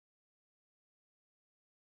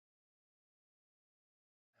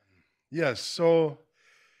Yes, so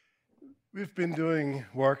we've been doing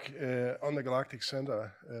work on the Galactic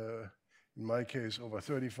Center, in my case, over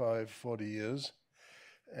 35, 40 years.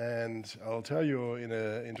 And I'll tell you in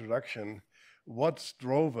an introduction what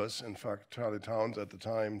drove us, in fact, Charlie Towns at the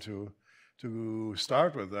time, to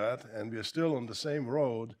start with that. And we're still on the same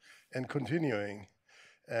road and continuing.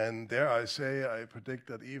 And dare I say, I predict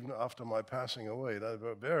that even after my passing away, that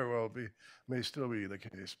will very well may still be the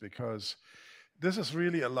case, because this is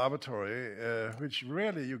really a laboratory which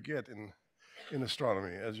rarely you get in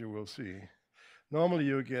astronomy, as you will see. Normally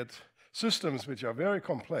you get systems which are very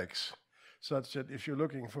complex, such that if you're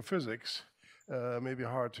looking for physics, may be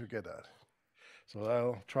hard to get at. So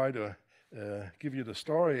I'll try to give you the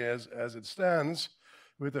story as it stands,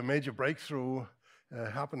 with a major breakthrough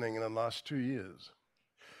happening in the last 2 years.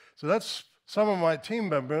 So that's some of my team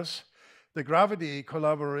members. The Gravity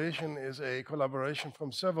collaboration is a collaboration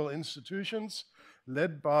from several institutions,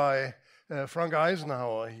 led by Frank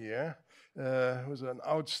Eisenhower here, who's an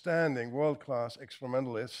outstanding world-class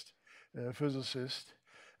experimentalist, physicist.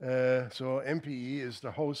 So MPE is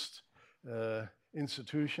the host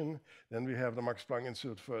institution. Then we have the Max Planck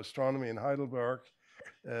Institute for Astronomy in Heidelberg.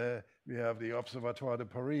 We have the Observatoire de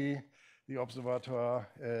Paris, the Observatoire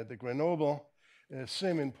de Grenoble,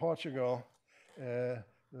 SIM in Portugal,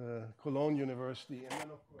 Cologne University, and then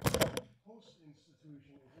of course the host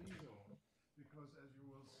institution is ESO, because as you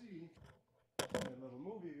will see in a little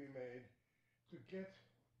movie we made, to get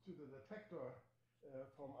to the detector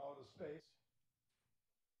from outer space.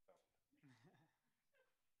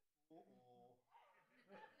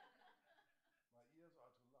 My ears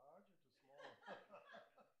are too large or too small? The head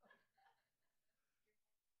is too big, yeah.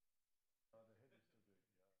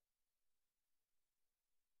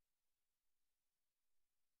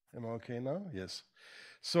 Am I okay now? Yes.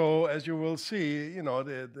 So as you will see, you know,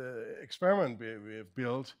 the experiment we have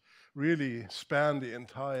built really spanned the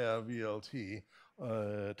entire VLT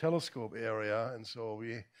telescope area, and so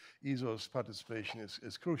ESO's participation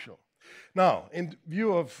is crucial. Now, in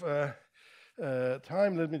view of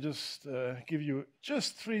time, let me just give you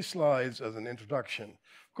just 3 slides as an introduction.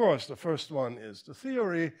 Of course, the first one is the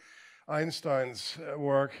theory, Einstein's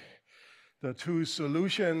work, the 2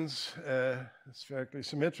 solutions, spherically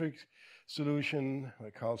symmetric solution by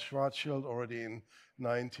Karl Schwarzschild already in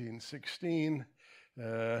 1916,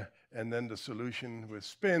 and then the solution with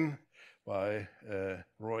spin by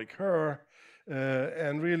Roy Kerr.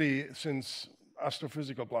 And really, since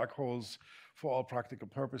astrophysical black holes, for all practical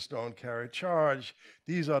purpose, don't carry charge,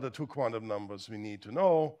 these are the 2 quantum numbers we need to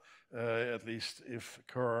know, at least if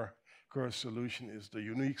Kerr's solution is the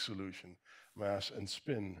unique solution, mass and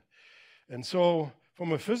spin. And so,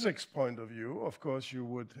 from a physics point of view, of course, you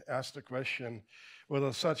would ask the question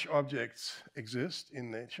whether such objects exist in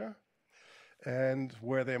nature and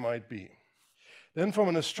where they might be. Then, from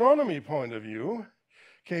an astronomy point of view,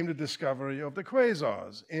 came the discovery of the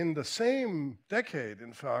quasars in the same decade,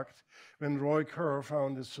 in fact, when Roy Kerr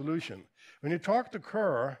found his solution. When you talk to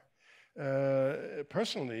Kerr,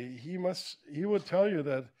 personally, he would tell you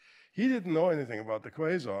that he didn't know anything about the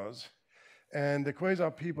quasars, and the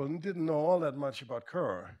quasar people didn't know all that much about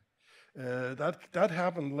Kerr. That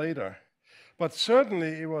happened later. But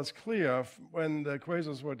certainly it was clear when the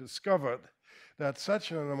quasars were discovered that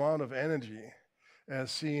such an amount of energy,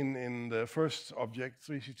 as seen in the first object,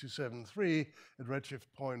 36273, at redshift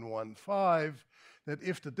 0.15, that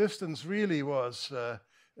if the distance really was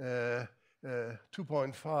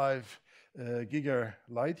 2.5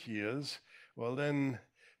 gigalight years, well then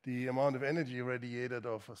the amount of energy radiated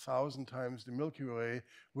of 1,000 times the Milky Way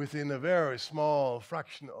within a very small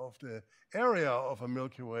fraction of the area of a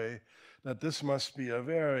Milky Way, that this must be a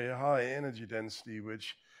very high energy density,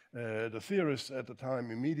 which the theorists at the time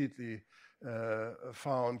immediately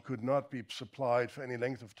found could not be supplied for any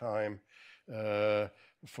length of time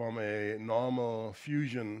from a normal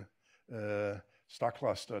fusion star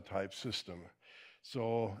cluster type system.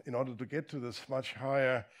 So in order to get to this much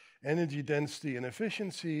higher energy density and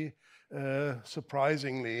efficiency,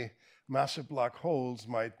 surprisingly, massive black holes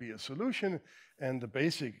might be a solution. And the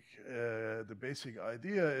basic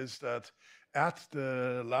idea is that at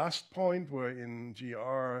the last point where in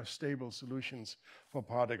GR stable solutions for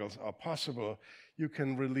particles are possible, you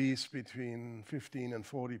can release between 15 and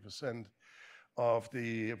 40% of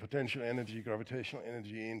the potential energy, gravitational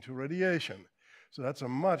energy, into radiation. So that's a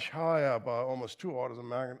much higher, by almost 2 orders of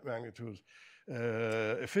magnitude,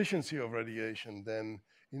 efficiency of radiation than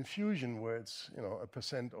in fusion, where it's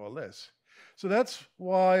 1% or less. So that's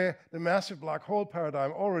why the massive black hole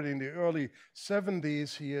paradigm, already in the early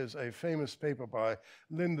 70s, here's a famous paper by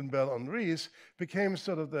Lynden, Bell, and Rees, became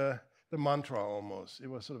sort of the the mantra almost. It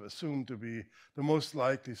was sort of assumed to be the most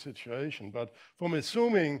likely situation. But from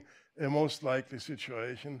assuming a most likely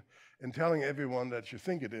situation and telling everyone that you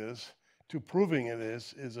think it is to proving it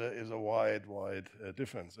is a wide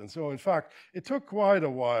difference. And so, in fact, it took quite a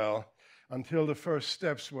while until the first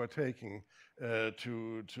steps were taken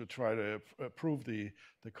to try to prove the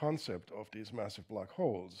concept of these massive black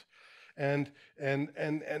holes. And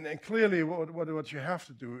clearly what you have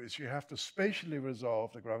to do is you have to spatially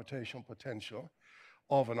resolve the gravitational potential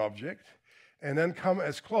of an object and then come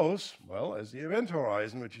as close, well, as the event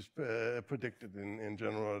horizon, which is predicted in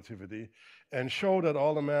general relativity, and show that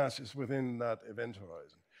all the mass is within that event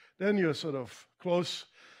horizon. Then you're sort of close.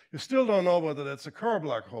 You still don't know whether that's a Kerr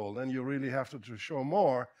black hole. Then you really have to show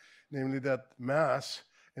more, namely that mass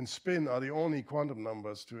and spin are the only quantum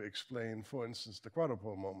numbers to explain, for instance, the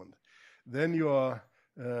quadrupole moment. Then you are,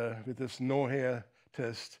 with this no-hair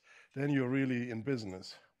test, then you're really in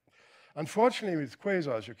business. Unfortunately, with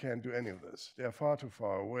quasars, you can't do any of this. They're far too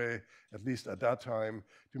far away, at least at that time,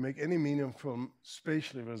 to make any meaningful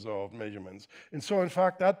spatially resolved measurements. And so, in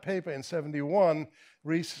fact, that paper in '71,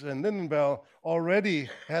 Rees and Lindenbell already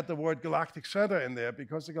had the word galactic center in there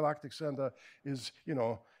because the galactic center is,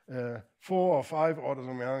 4 or 5 orders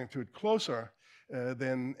of magnitude closer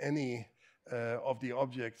than any of the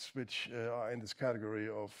objects which are in this category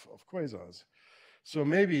of quasars. So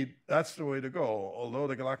maybe that's the way to go. Although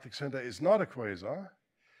the galactic center is not a quasar,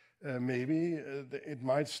 maybe it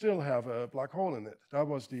might still have a black hole in it. That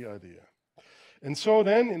was the idea. And so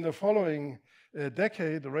then in the following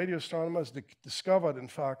decade, the radio astronomers discovered, in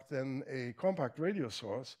fact, then a compact radio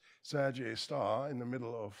source, Sagittarius star, in the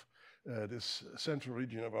middle of this central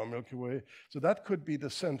region of our Milky Way. So that could be the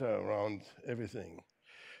center around everything.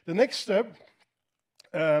 The next step,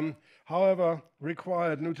 however,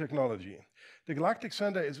 required new technology. The galactic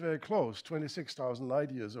center is very close, 26,000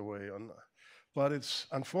 light years away, but it's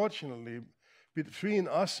unfortunately between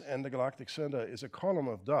us and the galactic center is a column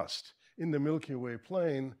of dust in the Milky Way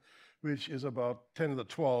plane, which is about 10 to the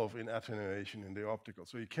 12 in attenuation in the optical.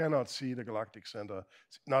 So you cannot see the galactic center.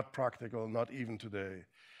 It's not practical, not even today.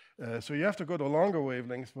 So you have to go to longer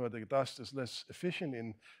wavelengths where the dust is less efficient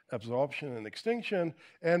in absorption and extinction,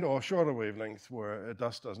 and or shorter wavelengths where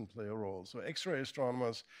dust doesn't play a role. So X-ray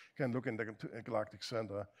astronomers can look in the galactic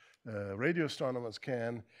center, radio astronomers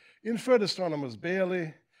can, infrared astronomers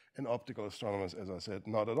barely, and optical astronomers, as I said,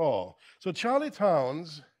 not at all. So Charlie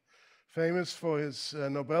Townes, famous for his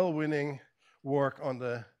Nobel-winning work on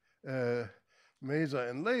the maser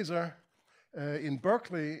and laser, in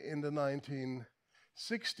Berkeley in the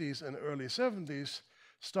 1960s and early 70s,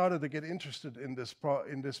 started to get interested in this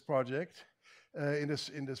project, in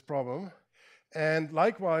this problem. And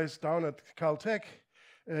likewise, down at Caltech,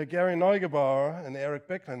 Gary Neugebauer and Eric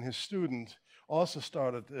Beckman, his student, also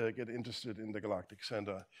started to get interested in the galactic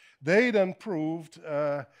center. They then proved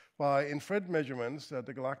by infrared measurements that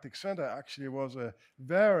the galactic center actually was a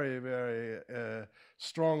very, very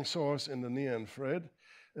strong source in the near infrared,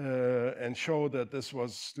 and showed that this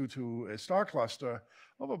was due to a star cluster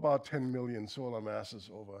of about 10 million solar masses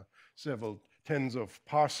over several tens of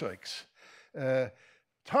parsecs.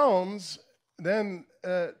 Townes then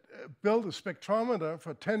built a spectrometer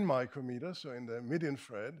for 10 micrometers, so in the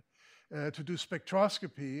mid-infrared, to do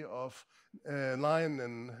spectroscopy of line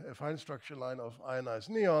and a fine structure line of ionized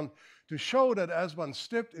neon to show that as one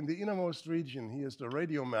stepped in the innermost region, here's the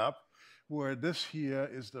radio map, where this here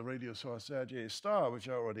is the radio source Sagittarius star, which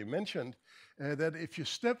I already mentioned, that if you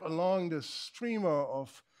step along this streamer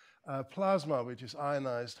of plasma, which is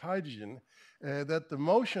ionized hydrogen, that the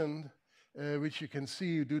motion, which you can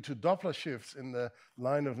see due to Doppler shifts in the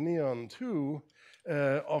line of neon 2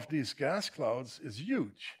 of these gas clouds is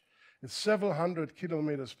huge. It's several hundred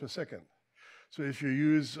kilometers per second. So if you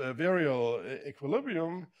use virial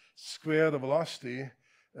equilibrium, square the velocity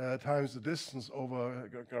times the distance over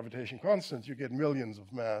gravitation constant, you get millions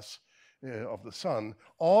of mass of the sun,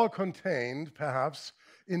 all contained perhaps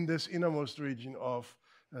in this innermost region of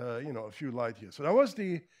a few light years. So that was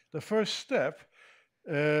the first step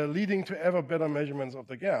leading to ever better measurements of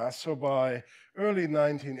the gas. So by early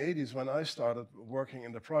 1980s, when I started working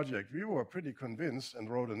in the project, we were pretty convinced and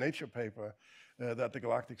wrote a Nature paper that the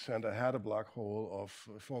galactic center had a black hole of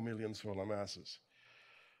 4 million solar masses.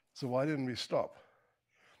 So why didn't we stop?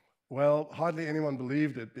 Well, hardly anyone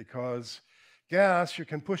believed it because gas you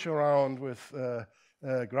can push around with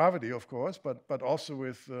gravity, of course, but also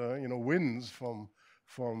with winds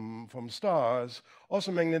from stars.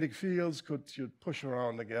 Also, magnetic fields could push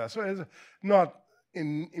around the gas. So it's not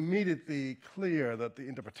immediately clear that the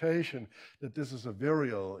interpretation that this is a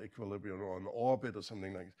virial equilibrium or an orbit or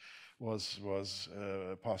something like was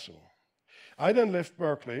possible. I then left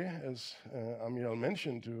Berkeley, as Amiel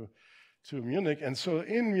mentioned, to Munich. And so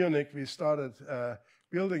in Munich, we started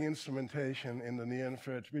building instrumentation in the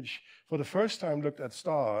near-infrared, which for the first time looked at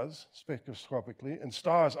stars spectroscopically. And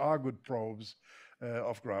stars are good probes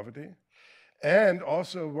of gravity. And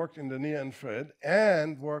also worked in the near-infrared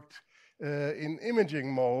and worked in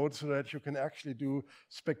imaging mode so that you can actually do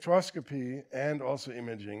spectroscopy and also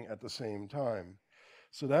imaging at the same time.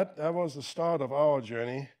 So that was the start of our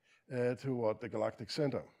journey toward the galactic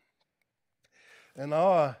center. And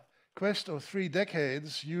our quest of 3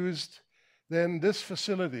 decades used then this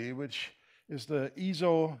facility, which is the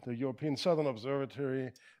ESO, the European Southern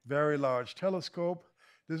Observatory, Very Large Telescope.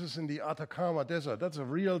 This is in the Atacama Desert. That's a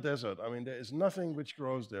real desert. I mean, there is nothing which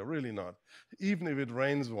grows there, really not, even if it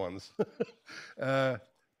rains once.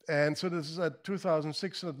 And so this is at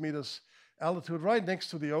 2,600 meters altitude, right next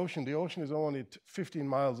to the ocean. The ocean is only 15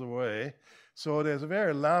 miles away. So there's a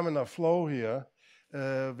very laminar flow here,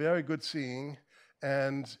 very good seeing,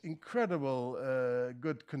 and incredible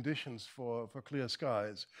good conditions for clear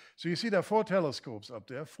skies. So you see there are 4 telescopes up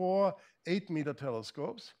there, 4 8-meter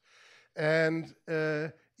telescopes. And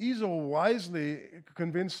ESO, wisely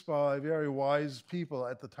convinced by very wise people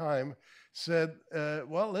at the time, said,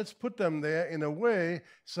 well, let's put them there in a way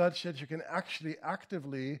such that you can actually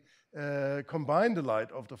actively combine the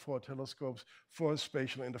light of the 4 telescopes for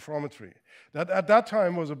spatial interferometry. That at that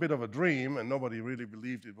time was a bit of a dream, and nobody really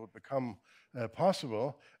believed it would become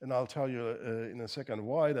possible, and I'll tell you in a second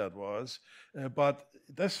why that was. But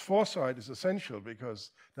this foresight is essential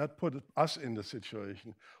because that put us in the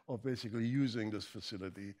situation of basically using this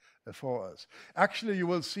facility for us. Actually, you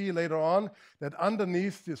will see later on that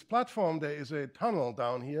underneath this platform there is a tunnel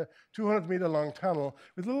down here, 200-meter long tunnel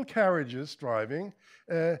with little carriages driving,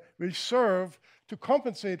 which serve to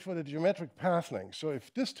compensate for the geometric path length. So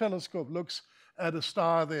if this telescope looks at a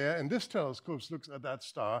star there, and this telescope looks at that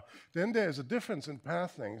star, then there is a difference in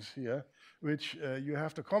path lengths here, which you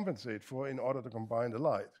have to compensate for in order to combine the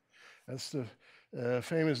light. That's the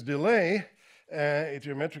famous delay, a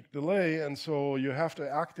geometric delay, and so you have to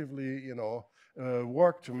actively,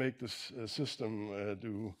 work to make this system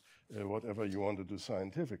do whatever you want to do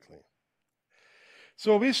scientifically.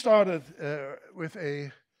 So we started with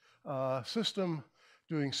a system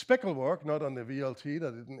doing speckle work, not on the VLT,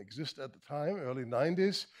 that didn't exist at the time, early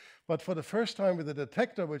 90s, but for the first time with a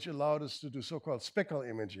detector which allowed us to do so-called speckle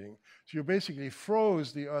imaging. So you basically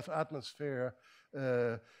froze the Earth atmosphere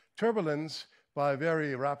turbulence by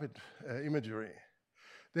very rapid imagery.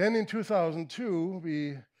 Then in 2002,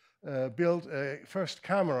 we built a first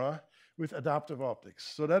camera with adaptive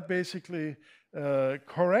optics. So that basically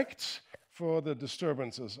corrects for the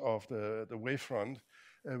disturbances of the wavefront,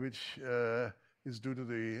 which is due to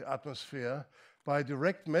the atmosphere, by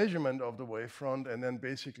direct measurement of the wavefront and then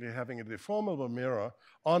basically having a deformable mirror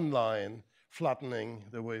online flattening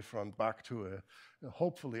the wavefront back to a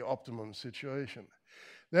hopefully optimum situation.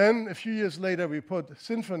 Then a few years later, we put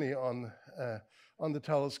Symphony on the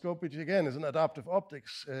telescope, which again is an adaptive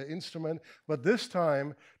optics instrument, but this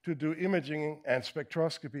time to do imaging and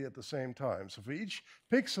spectroscopy at the same time. So for each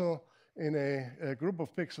pixel in a group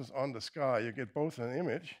of pixels on the sky, you get both an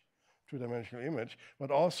image, two-dimensional image,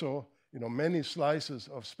 but also many slices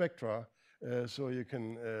of spectra, so you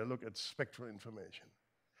can look at spectral information.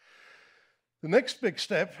 The next big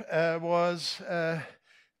step was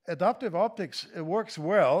adaptive optics. It works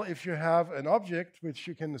well if you have an object which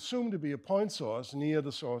you can assume to be a point source near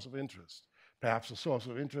the source of interest. Perhaps the source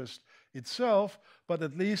of interest itself, but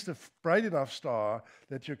at least a bright enough star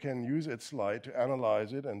that you can use its light to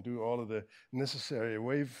analyze it and do all of the necessary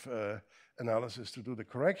wave analysis to do the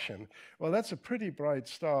correction. Well, that's a pretty bright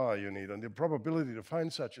star you need, and the probability to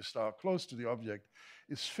find such a star close to the object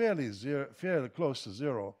is fairly close to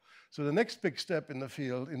 0. So the next big step in the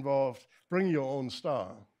field involved bring your own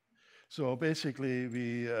star. So basically,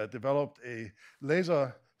 we developed a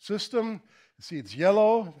laser system. You see, it's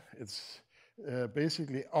yellow. It's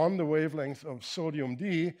basically on the wavelength of sodium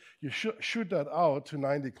D. You shoot that out to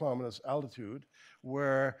 90 kilometers altitude,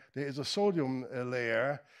 where there is a sodium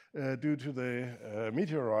layer due to the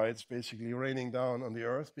meteorites basically raining down on the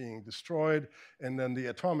Earth, being destroyed, and then the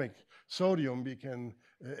atomic sodium we can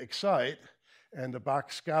excite, and the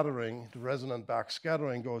backscattering, the resonant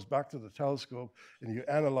backscattering goes back to the telescope, and you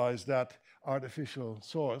analyze that artificial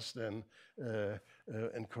source then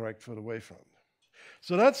and correct for the wavefront.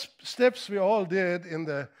 So that's steps we all did in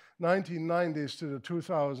the 1990s to the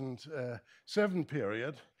 2007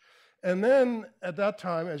 period. And then at that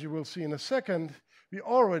time, as you will see in a second, we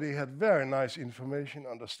already had very nice information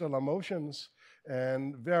on the stellar motions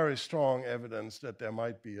and very strong evidence that there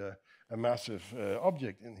might be a massive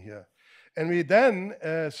object in here. And we then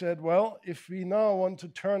said, well, if we now want to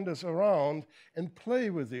turn this around and play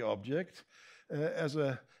with the object as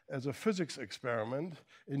a physics experiment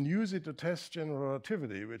and use it to test general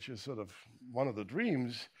relativity, which is sort of one of the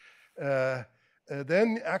dreams,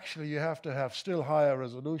 then actually you have to have still higher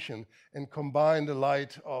resolution and combine the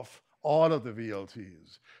light of all of the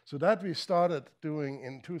VLTs. So that we started doing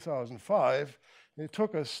in 2005. It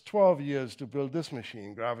took us 12 years to build this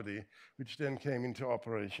machine, Gravity, which then came into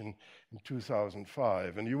operation in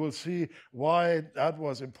 2005. And you will see why that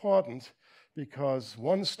was important, because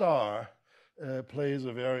one star plays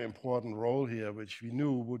a very important role here, which we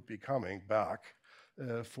knew would be coming back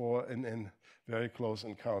for a very close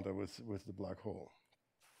encounter with the black hole.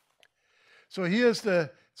 So here's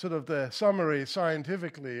the sort of the summary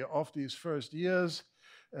scientifically of these first years.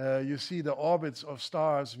 You see the orbits of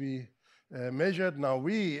stars we measured. Now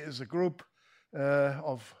we is a group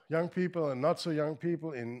of young people and not so young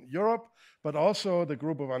people in Europe, but also the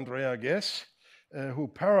group of Andrea Ghez, who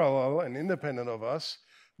parallel and independent of us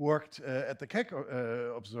worked at the Keck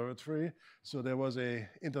Observatory. So there was a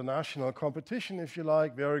international competition, if you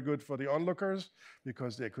like, very good for the onlookers,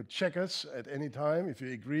 because they could check us at any time. If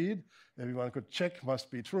you agreed, everyone could check, must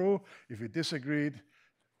be true. If you disagreed,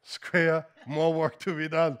 square, more work to be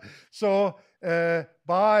done. So as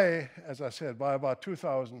I said, by about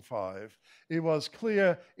 2005, it was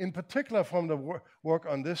clear, in particular from the work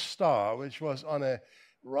on this star, which was on a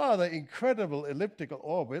rather incredible elliptical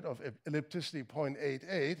orbit of ellipticity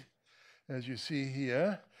 0.88, as you see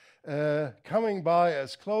here, coming by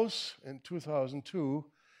as close in 2002,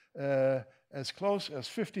 as close as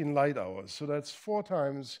 15 light hours. So that's 4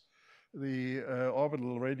 times the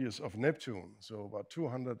orbital radius of Neptune, so about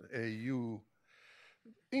 200 AU.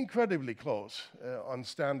 Incredibly close on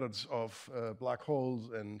standards of black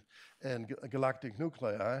holes and galactic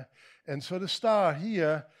nuclei. And so the star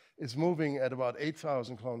here is moving at about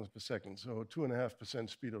 8,000 kilometers per second, so 2.5%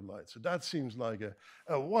 speed of light. So that seems like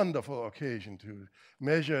a wonderful occasion to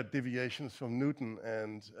measure deviations from Newton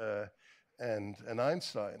and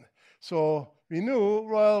Einstein. So we knew,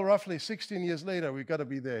 well, roughly 16 years later, we've got to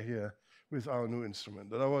be here with our new instrument.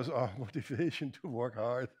 That was our motivation to work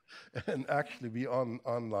hard and actually be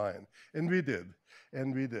online. And we did.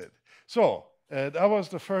 So that was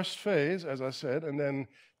the first phase, as I said, and then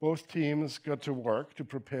both teams got to work to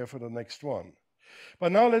prepare for the next one.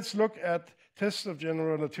 But now let's look at tests of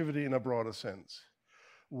general relativity in a broader sense.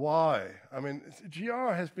 Why? I mean,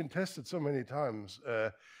 GR has been tested so many times.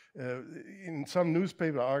 In some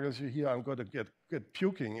newspaper articles you hear, I'm going to get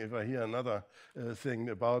puking if I hear another thing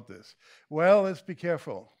about this. Well, let's be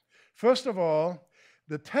careful. First of all,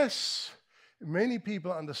 the tests, many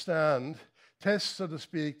people understand tests, so to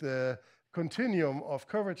speak, the continuum of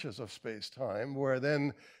curvatures of space-time, where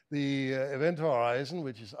then the event horizon,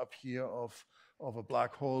 which is up here of a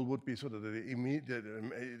black hole, would be sort of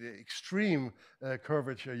the extreme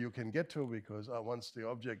curvature you can get to, because once the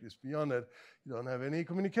object is beyond it, you don't have any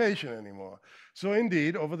communication anymore. So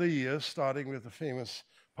indeed, over the years, starting with the famous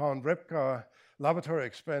Pound-Repka laboratory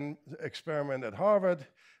experiment at Harvard,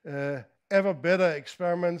 ever better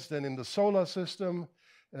experiments than in the solar system,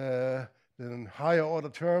 then higher order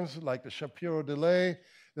terms like the Shapiro delay,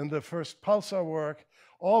 then the first pulsar work,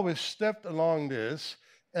 always stepped along this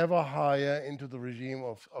ever higher into the regime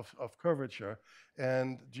of curvature,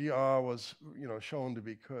 and GR was shown to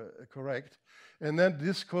be correct. And then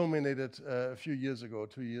this culminated a few years ago,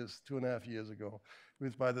 2.5 years ago,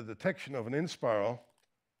 by the detection of an inspiral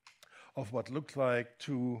of what looked like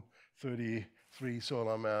 233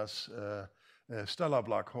 solar mass stellar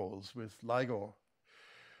black holes with LIGO.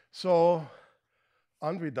 So,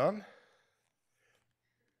 aren't we done?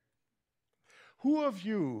 Who of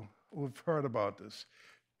you who've heard about this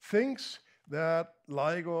thinks that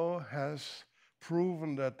LIGO has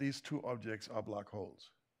proven that these two objects are black holes?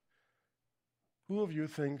 Who of you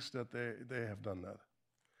thinks that they have done that?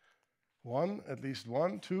 One, at least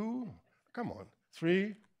one, two, come on,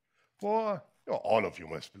 3, 4, oh, all of you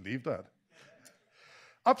must believe that.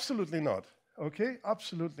 Absolutely not, okay?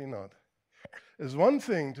 Absolutely not. There's one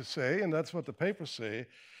thing to say, and that's what the papers say,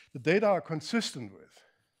 the data are consistent with.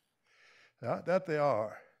 Yeah, that they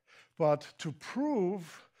are. But to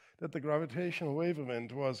prove that the gravitational wave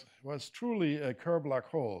event was truly a Kerr black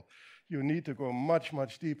hole, you need to go much,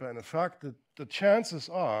 much deeper. And in fact, the chances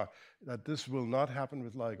are that this will not happen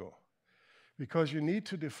with LIGO, because you need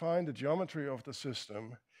to define the geometry of the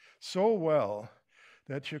system so well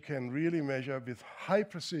that you can really measure with high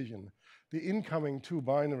precision the incoming two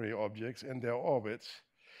binary objects and their orbits,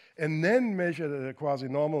 and then measure the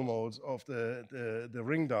quasi-normal modes of the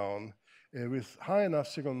ring down with high enough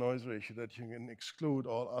signal-noise ratio that you can exclude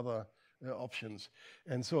all other options.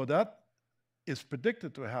 And so that is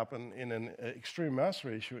predicted to happen in an extreme mass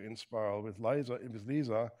ratio in spiral with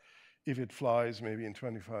LISA if it flies maybe in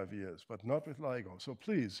 25 years, but not with LIGO. So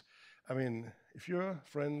please, I mean, if you're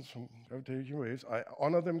friends from gravitational waves, I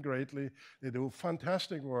honor them greatly. They do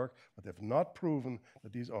fantastic work, but they've not proven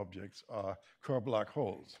that these objects are core black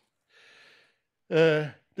holes.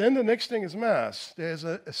 Then the next thing is mass. There's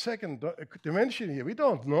a second dimension here. We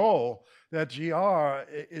don't know that GR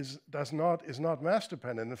is not mass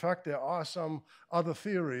dependent. In fact, there are some other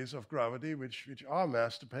theories of gravity which are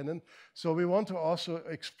mass dependent. So we want to also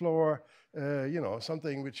explore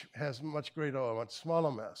something which has much greater or much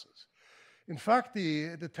smaller masses. In fact,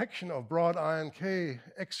 the detection of broad iron K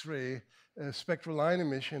X-ray spectral line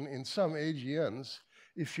emission in some AGNs,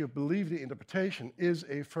 if you believe the interpretation, is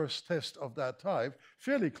a first test of that type,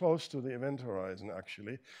 fairly close to the event horizon,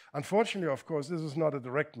 actually. Unfortunately, of course, this is not a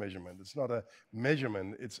direct measurement. It's not a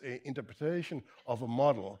measurement. It's an interpretation of a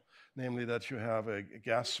model, namely that you have a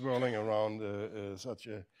gas swirling around such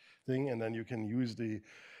a thing, and then you can use the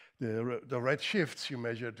red shifts you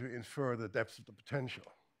measure to infer the depth of the potential.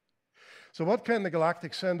 So what can the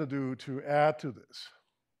galactic center do to add to this?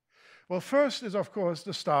 Well, first is, of course,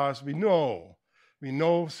 the stars we know. We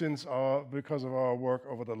know because of our work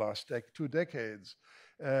over the last 2 decades.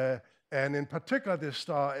 And in particular, this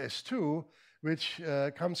star S2, which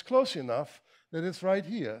comes close enough that it's right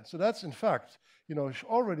here. So that's, in fact,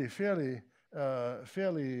 already fairly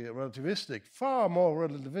relativistic, far more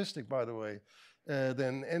relativistic, by the way,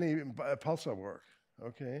 than any pulsar work,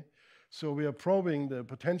 okay? So we are probing the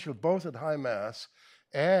potential both at high mass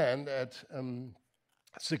and at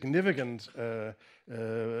significant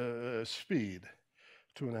speed.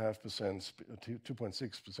 2.5%,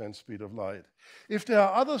 2.6% speed of light. If there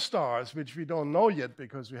are other stars, which we don't know yet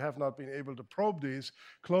because we have not been able to probe these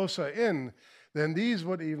closer in, then these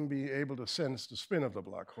would even be able to sense the spin of the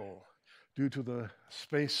black hole due to the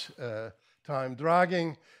space-time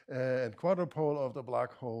dragging and quadrupole of the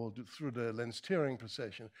black hole through the lens tearing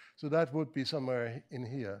precession. So that would be somewhere in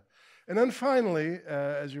here. And then finally,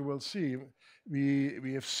 as you will see,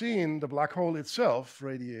 we have seen the black hole itself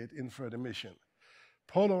radiate infrared emission.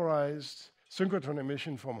 Polarized synchrotron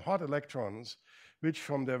emission from hot electrons, which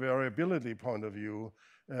from their variability point of view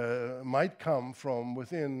might come from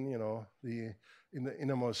within, in the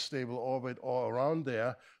innermost stable orbit or around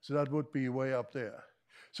there. So that would be way up there.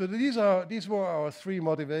 So these were our 3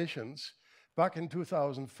 motivations back in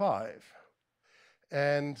 2005.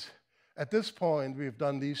 And at this point, we've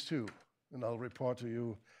done these 2, and I'll report to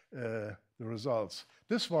you the results.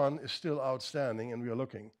 This one is still outstanding, and we are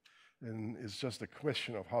looking. And it's just a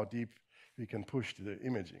question of how deep we can push the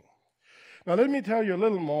imaging. Now, let me tell you a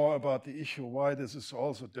little more about the issue why this is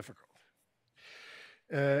also difficult.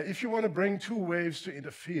 If you want to bring 2 waves to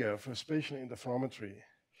interfere for spatial interferometry,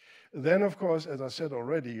 then, of course, as I said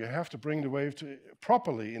already, you have to bring the wave to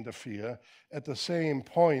properly interfere at the same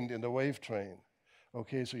point in the wave train.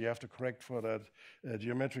 Okay, so you have to correct for that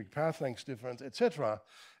geometric path length difference, etc.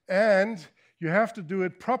 And you have to do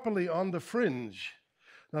it properly on the fringe.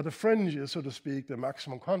 Now, the fringe is, so to speak, the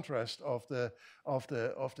maximum contrast of the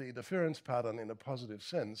interference pattern in a positive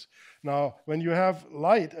sense. Now, when you have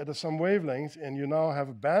light at some wavelength and you now have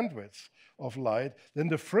a bandwidth of light, then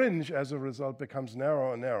the fringe, as a result, becomes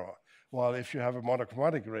narrower and narrower. While if you have a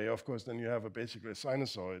monochromatic ray, of course, then you have basically a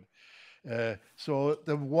sinusoid. So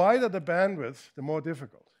the wider the bandwidth, the more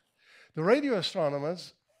difficult. The radio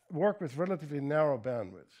astronomers work with relatively narrow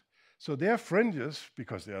bandwidth. So their fringes,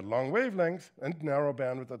 because they are long wavelength and narrow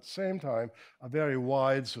bandwidth at the same time, are very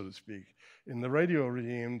wide, so to speak. In the radio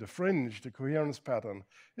regime, the fringe, the coherence pattern,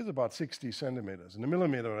 is about 60 centimeters. In the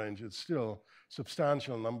millimeter range, it's still a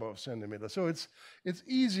substantial number of centimeters. So it's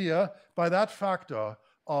easier by that factor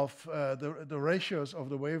of the ratios of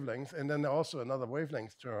the wavelength, and then also another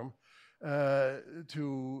wavelength term,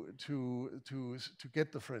 to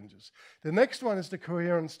get the fringes. The next one is the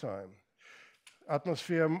coherence time.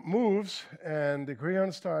 Atmosphere moves, and the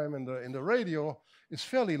coherence time in the radio is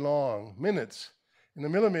fairly long, minutes. In the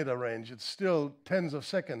millimeter range, it's still tens of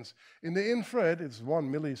seconds. In the infrared, it's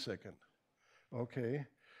 1 millisecond. Okay,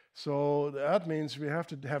 so that means we have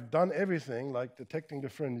to have done everything, like detecting the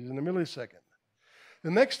fringes, in a millisecond.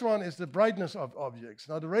 The next one is the brightness of objects.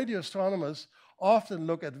 Now, the radio astronomers often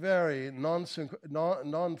look at very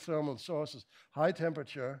non-thermal sources, high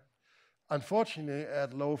temperature, unfortunately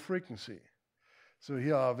at low frequency. So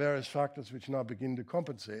here are various factors which now begin to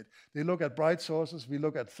compensate. They look at bright sources. We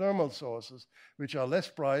look at thermal sources, which are less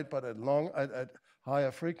bright, but at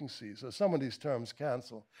higher frequencies. So some of these terms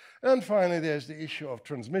cancel. And finally, there's the issue of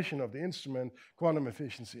transmission of the instrument, quantum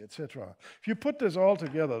efficiency, etc. If you put this all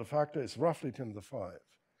together, the factor is roughly 10 to the 5.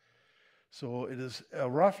 So it is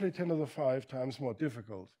roughly 10 to the 5 times more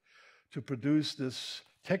difficult to produce this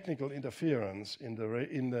technical interference in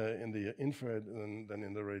the infrared than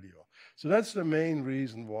in the radio. So that's the main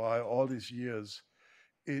reason why all these years,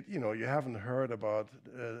 you haven't heard about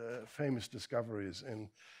famous discoveries in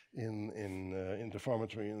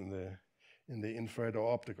interferometry in the infrared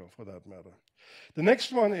or optical, for that matter. The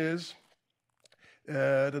next one is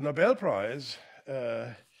the Nobel Prize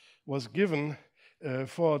was given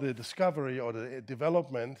for the discovery or the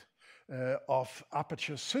development of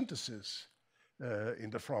aperture synthesis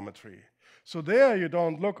interferometry. So there you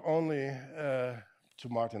don't look only to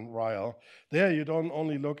Martin Ryle. There you don't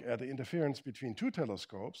only look at the interference between two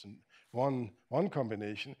telescopes and one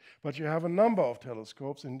combination, but you have a number of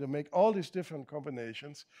telescopes, and to make all these different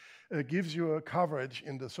combinations gives you a coverage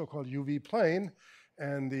in the so-called UV plane,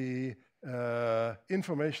 and the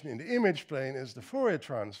information in the image plane is the Fourier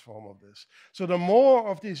transform of this. So the more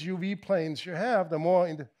of these UV planes you have, the more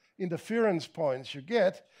interference points you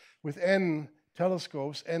get with n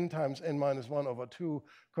telescopes, n times n minus 1 over 2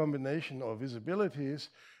 combination of visibilities,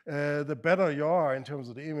 the better you are in terms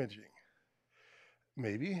of the imaging.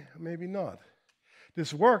 Maybe, maybe not.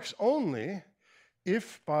 This works only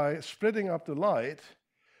if by splitting up the light,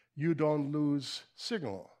 you don't lose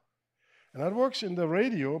signal. And that works in the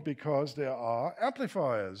radio because there are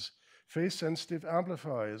amplifiers, phase-sensitive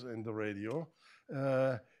amplifiers in the radio,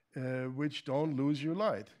 which don't lose you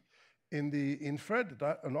light. In the infrared,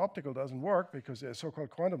 an optical doesn't work because there's so-called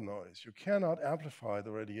quantum noise. You cannot amplify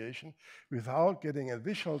the radiation without getting an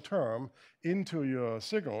additional term into your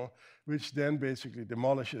signal, which then basically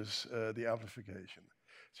demolishes the amplification.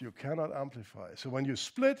 So you cannot amplify. So when you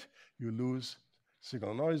split, you lose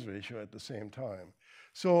signal-noise ratio at the same time.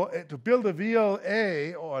 So to build a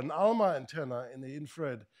VLA or an ALMA antenna in the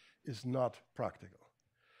infrared is not practical.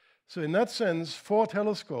 So in that sense, 4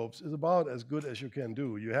 telescopes is about as good as you can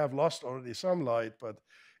do. You have lost already some light, but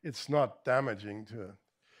it's not damaging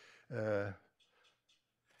to.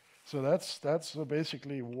 So that's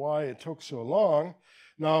basically why it took so long.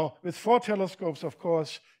 Now, with 4 telescopes, of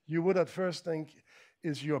course, you would at first think,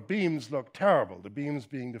 is your beams look terrible, the beams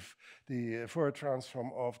being the Fourier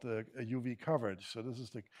transform of the UV coverage. So this is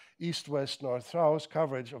the east-west, north-south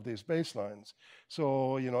coverage of these baselines.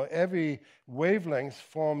 So, every wavelength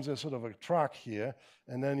forms a sort of a track here,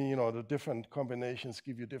 and then, the different combinations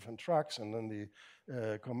give you different tracks, and then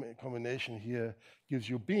the combination here gives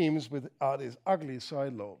you beams with these ugly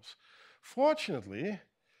side lobes. Fortunately,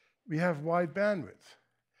 we have wide bandwidth.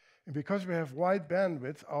 And because we have wide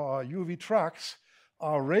bandwidth, our UV tracks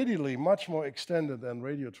are radially much more extended than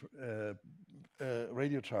radio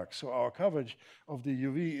tracks. So our coverage of the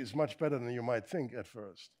UV is much better than you might think at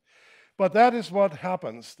first. But that is what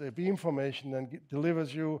happens. The beam formation then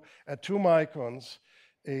delivers you at 2 microns,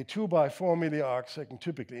 a 2 by 4 milliarc second,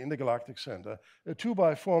 typically in the galactic center, a 2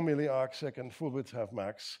 by 4 milliarc second full width half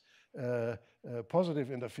max positive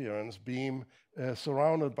interference beam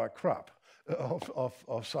surrounded by crap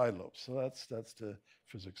of side lobes. So that's the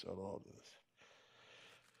physics of all this.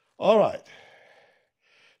 All right,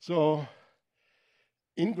 so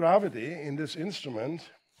in gravity, in this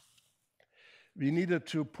instrument, we needed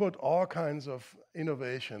to put all kinds of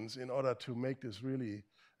innovations in order to make this really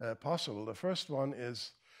possible. The first one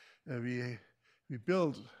is we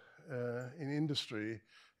built in industry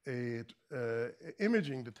a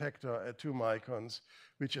imaging detector at 2 microns,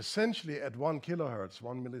 which essentially at 1 kilohertz,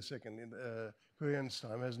 1 millisecond in coherence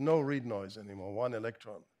time, has no read noise anymore, 1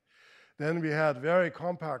 electron. Then we had very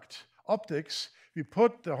compact optics. We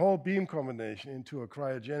put the whole beam combination into a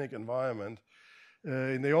cryogenic environment.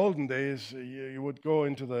 In the olden days, you would go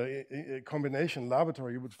into the combination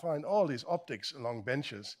laboratory, you would find all these optics along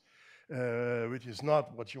benches, which is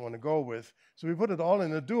not what you want to go with. So we put it all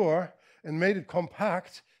in a door and made it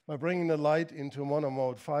compact by bringing the light into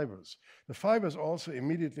monomode fibers. The fibers also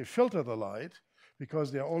immediately filter the light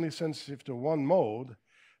because they're only sensitive to one mode.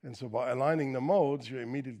 And so by aligning the modes, you're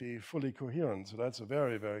immediately fully coherent. So that's a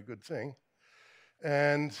very, very good thing.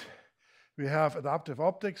 And we have adaptive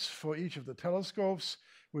optics for each of the telescopes,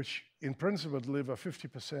 which in principle deliver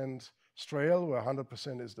 50% strail, where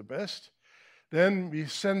 100% is the best. Then we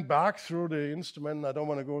send back through the instrument, I don't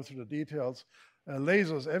want to go through the details,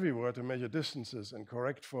 lasers everywhere to measure distances and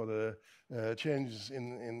correct for the changes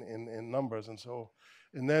in numbers and so.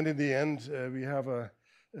 And then in the end, we have a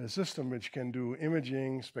system which can do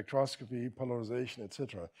imaging, spectroscopy, polarization,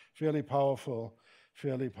 etc. Fairly powerful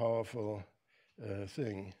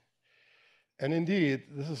thing. And indeed,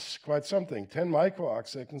 this is quite something. 10 microarc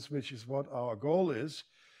seconds, which is what our goal is,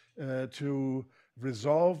 to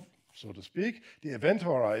resolve, so to speak, the event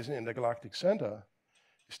horizon in the galactic center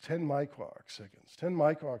is 10 microarc seconds. 10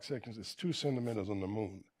 microarc seconds is 2 centimeters on the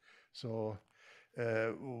moon. So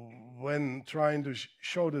when trying to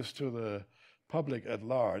show this to the public at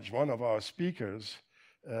large, one of our speakers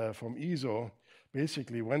from ESO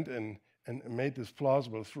basically went in and made this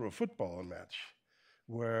plausible through a football match,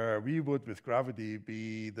 where we would, with gravity,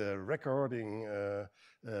 be the recording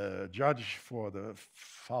judge for the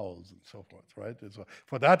fouls and so forth, right? And so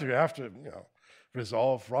for that, you have to,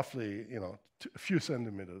 resolve roughly, a few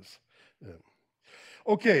centimeters.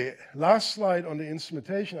 Okay, last slide on the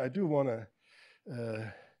instrumentation. I do want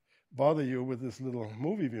to bother you with this little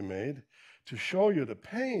movie we made to show you the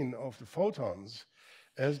pain of the photons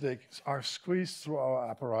as they are squeezed through our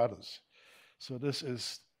apparatus. So this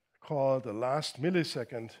is called the last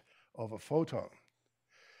millisecond of a photon.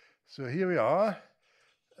 So here we are,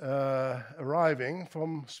 arriving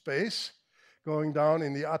from space, going down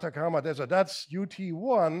in the Atacama Desert. That's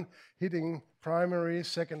UT1 hitting primary,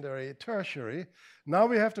 secondary, tertiary. Now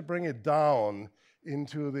we have to bring it down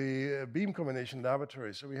into the beam combination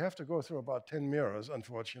laboratory. So we have to go through about 10 mirrors,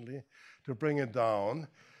 unfortunately, to bring it down.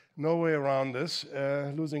 No way around this,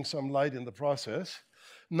 losing some light in the process.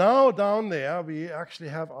 Now down there, we actually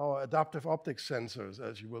have our adaptive optics sensors,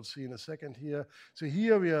 as you will see in a second here. So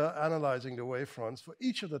here we are analyzing the wavefronts for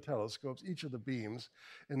each of the telescopes, each of the beams,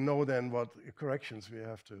 and know then what corrections we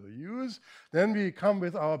have to use. Then we come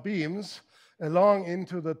with our beams along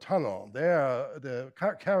into the tunnel. There, the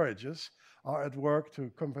carriages are at work to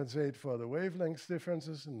compensate for the wavelength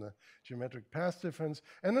differences and the geometric path difference.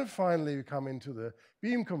 And then finally, we come into the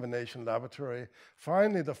beam combination laboratory.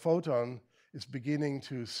 Finally, the photon is beginning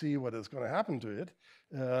to see what is going to happen to it.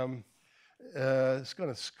 It's going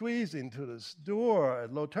to squeeze into this door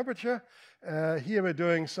at low temperature. Here we're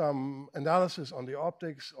doing some analysis on the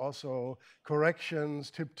optics, also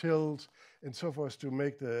corrections, tip tilt, and so forth to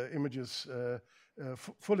make the images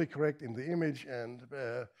fully correct in the image and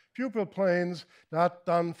pupil planes. That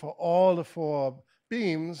done for all the 4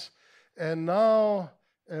 beams. And now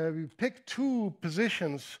we pick 2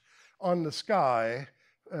 positions on the sky,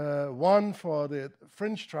 one for the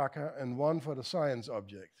fringe tracker and one for the science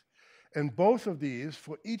object. And both of these,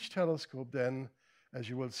 for each telescope then, as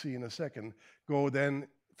you will see in a second, go then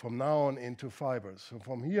from now on into fibers. So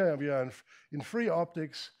from here we are in free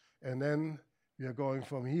optics, and then we are going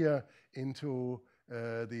from here into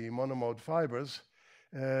the monomode fibers,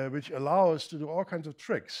 which allow us to do all kinds of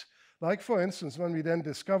tricks. Like, for instance, when we then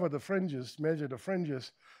discover the fringes, measure the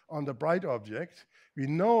fringes on the bright object, we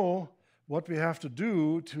know what we have to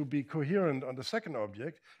do to be coherent on the second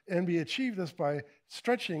object, and we achieve this by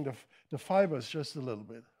stretching the fibers just a little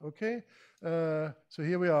bit, okay? So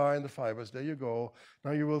here we are in the fibers, there you go.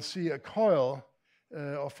 Now you will see a coil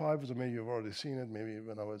of fibers, or maybe you've already seen it, maybe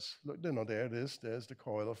when I was, there it is, there's the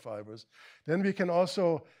coil of fibers. Then we can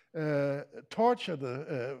also torque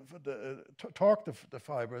the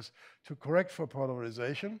fibers to correct for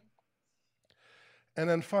polarization. And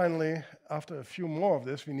then finally, after a few more of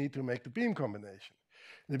this, we need to make the beam combination.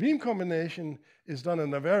 The beam combination is done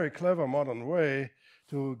in a very clever modern way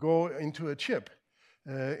to go into a chip,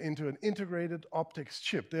 into an integrated optics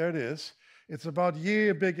chip. There it is. It's about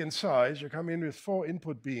yay big in size. You come in with 4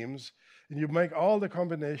 input beams, and you make all the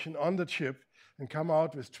combination on the chip and come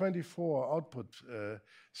out with 24 output,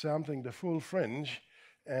 sampling the full fringe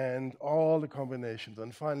and all the combinations.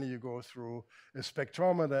 And finally, you go through a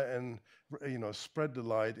spectrometer and spread the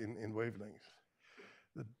light in wavelengths.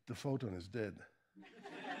 The photon is dead.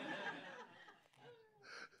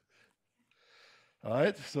 All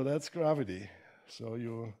right, so that's gravity. So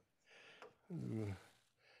you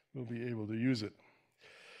will be able to use it.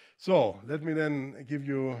 So let me then give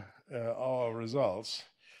you our results.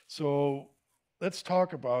 So let's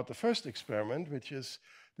talk about the first experiment, which is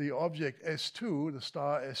the object S2, the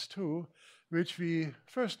star S2, which we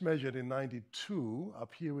first measured in '92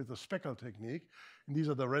 up here with the speckle technique. And these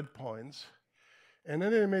are the red points. And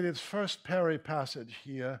then it made its first Perry passage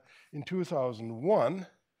here in 2001.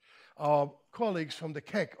 Our colleagues from the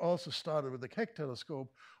Keck also started with the Keck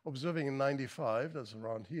telescope, observing in '95, that's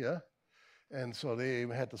around here. And so they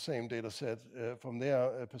had the same data set from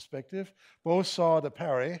their perspective. Both saw the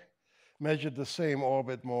Perry, measured the same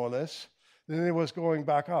orbit more or less. Then it was going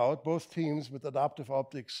back out. Both teams with adaptive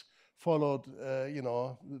optics followed,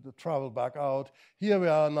 the travel back out. Here we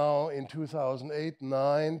are now in 2008,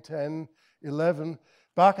 9, 10, 11,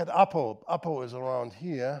 back at Apo. Apo is around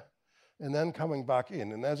here, and then coming back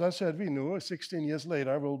in. And as I said, we knew 16 years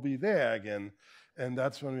later we'll be there again, and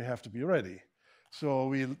that's when we have to be ready. So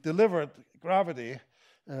we delivered gravity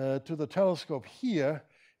to the telescope here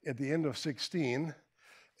at the end of 16,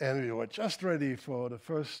 and we were just ready for the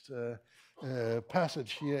first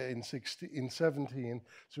passage here in 17.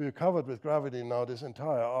 So we were covered with gravity now, this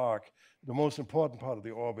entire arc, the most important part of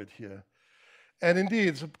the orbit here. And indeed,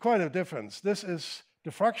 it's quite a difference. This is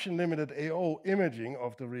diffraction-limited AO imaging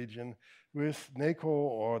of the region with NACO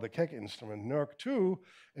or the Keck instrument, NERC2,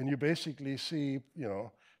 and you basically see,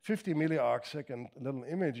 50 milliarc-second little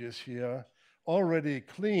images here, already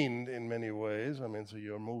cleaned in many ways. I mean, so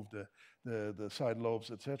you remove the side lobes,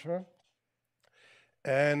 etc.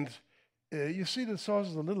 And you see the source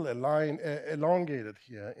is a little elongated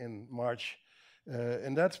here in March,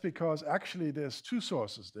 and that's because actually there's two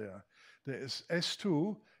sources there. There is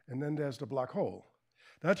S2, and then there's the black hole.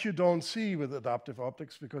 That you don't see with adaptive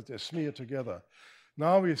optics because they're smeared together.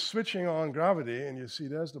 Now we're switching on gravity, and you see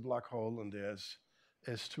there's the black hole, and there's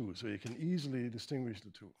S2. So you can easily distinguish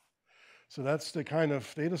the two. So that's the kind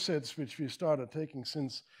of data sets which we started taking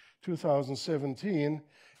since 2017.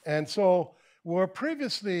 And so where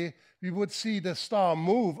previously we would see the star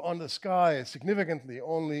move on the sky significantly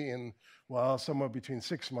only in, well, somewhere between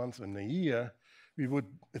 6 months and a year, we would,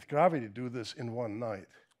 with gravity, do this in one night.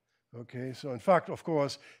 Okay, so in fact, of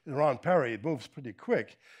course, around Perry, it moves pretty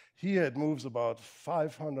quick. Here it moves about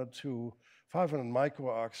 500 to 500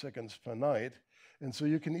 microarc seconds per night. And so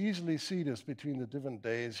you can easily see this between the different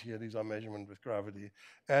days here. These are measurements with gravity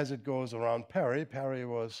as it goes around Perry. Perry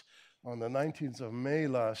was on the 19th of May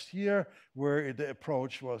last year, where the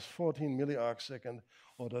approach was 14 milliarc second,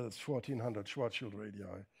 or that's 1400 Schwarzschild radii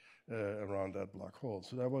around that black hole.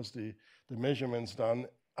 So that was the measurements done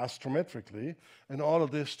astrometrically, and all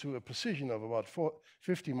of this to a precision of about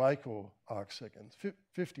 50 microarc seconds,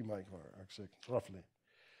 50 microarc seconds, roughly,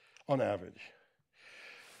 on average.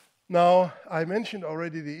 Now, I mentioned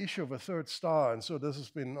already the issue of a third star, and so this has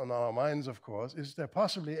been on our minds, of course. Is there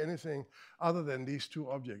possibly anything other than these two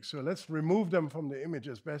objects? So let's remove them from the image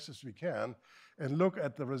as best as we can and look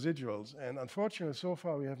at the residuals. And unfortunately, so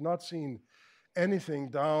far, we have not seen anything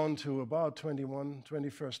down to about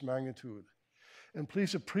 21st magnitude. And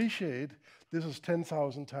please appreciate, this is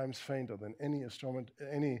 10,000 times fainter than any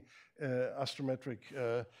astrometric,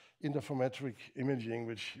 interferometric imaging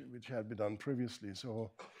which had been done previously.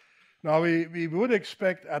 So now we would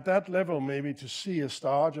expect at that level maybe to see a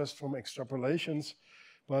star just from extrapolations,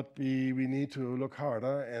 but we need to look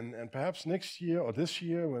harder. And perhaps next year or this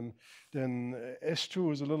year, when then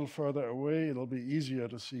S2 is a little further away, it'll be easier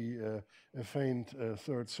to see a faint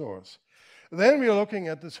third source. Then we are looking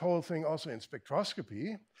at this whole thing also in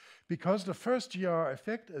spectroscopy, because the first GR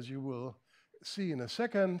effect, as you will see in a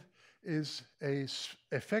second, is an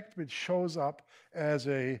effect which shows up as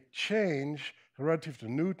a change relative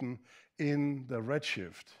to Newton in the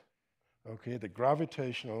redshift, okay, the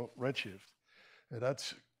gravitational redshift.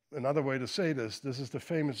 That's another way to say this. This is the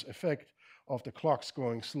famous effect of the clocks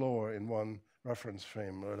going slower in one reference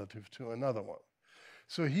frame relative to another one.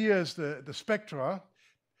 So here's the spectra.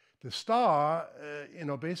 The star,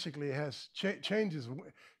 basically has changes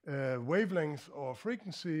wavelength or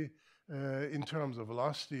frequency in terms of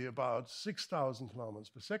velocity about 6,000 kilometers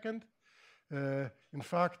per second. In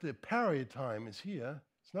fact, the Perry time is here.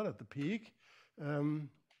 It's not at the peak. And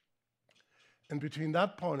between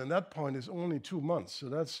that point and that point is only 2 months. So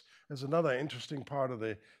that's another interesting part of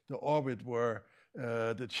the orbit where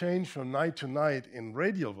the change from night to night in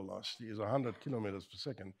radial velocity is 100 kilometers per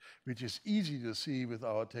second, which is easy to see with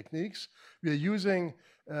our techniques. We are using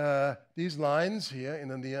these lines here in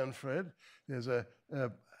the near infrared. There's a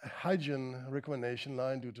hydrogen recombination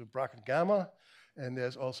line due to Bragg gamma, and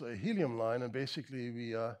there's also a helium line, and basically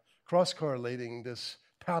we are cross-correlating this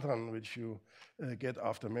pattern which you get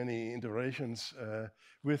after many iterations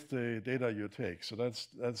with the data you take. So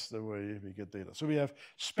that's the way we get data. So we have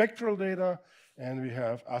spectral data and we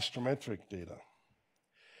have astrometric data.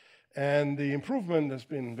 And the improvement has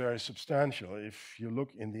been very substantial if you look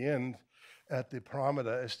in the end at the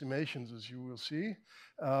parameter estimations, as you will see.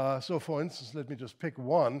 So for instance, let me just pick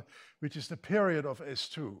one, which is the period of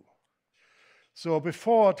S2. So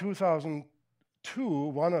before 2002,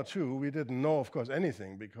 1 or 2, we didn't know, of course,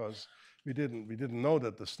 anything because we didn't know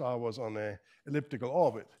that the star was on an elliptical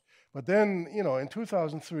orbit. But then, in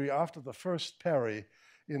 2003, after the first Perry,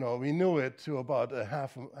 we knew it to about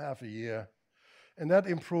half a year. And that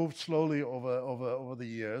improved slowly over the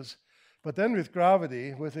years. But then with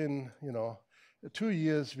gravity, within 2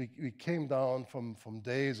 years, we came down from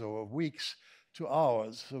days or weeks to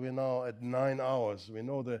hours. So we're now at 9 hours. We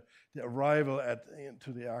know the arrival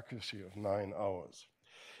to the accuracy of 9 hours.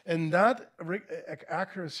 And that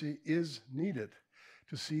accuracy is needed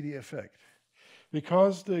to see the effect.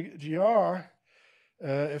 because the GR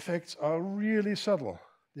effects are really subtle.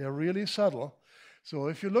 They are really subtle. So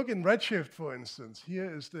if you look in redshift, for instance,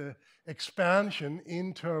 here is the expansion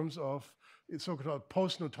in terms of it's so-called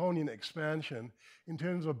post-Newtonian expansion in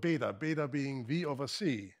terms of beta, beta being V over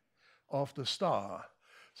C of the star.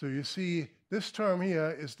 So you see this term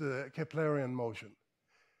here is the Keplerian motion.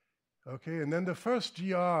 Okay, and then the first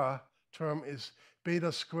GR term is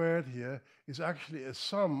beta squared here, is actually a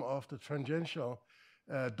sum of the tangential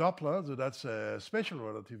Doppler, so that's a special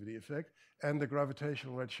relativity effect, and the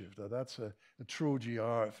gravitational redshift. That's a true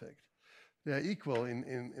GR effect. They're equal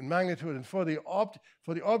in magnitude, and for the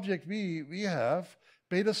object we have,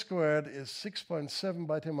 beta squared is 6.7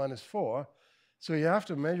 by 10 minus 4, so you have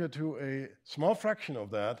to measure to a small fraction of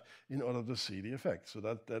that in order to see the effect. So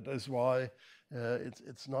that is why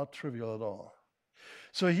it's not trivial at all.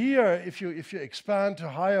 So here, if you expand to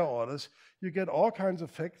higher orders, you get all kinds of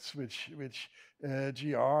effects which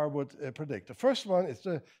GR would predict. The first one is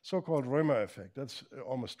the so-called Römer effect. That's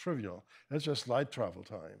almost trivial. That's just light travel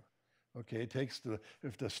time. Okay, it takes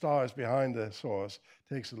if the star is behind the source,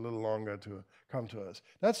 it takes a little longer to come to us.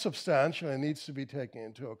 That's substantial and needs to be taken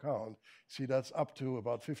into account. See, that's up to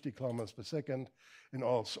about 50 kilometers per second, and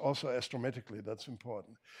also astrometrically, that's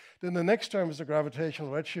important. Then the next term is the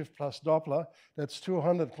gravitational redshift plus Doppler. That's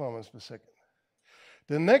 200 kilometers per second.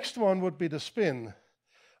 The next one would be the spin.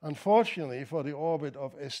 Unfortunately, for the orbit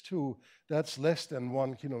of S2, that's less than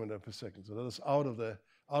 1 kilometer per second. So that is out of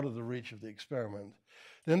the reach of the experiment.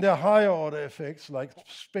 Then there are higher order effects like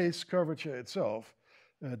space curvature itself,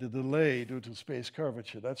 the delay due to space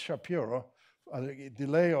curvature. That's Shapiro,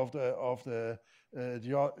 delay of the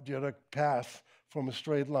geodetic path from a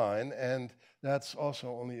straight line, and that's also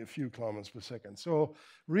only a few kilometers per second. So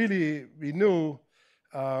really, we knew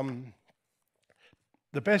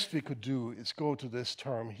the best we could do is go to this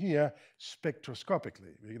term here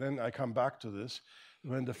spectroscopically. Then I come back to this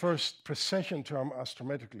when the first precession term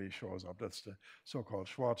astrometrically shows up. That's the so-called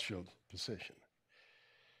Schwarzschild precession.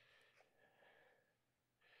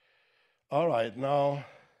 All right, now,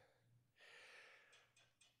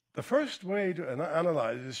 the first way to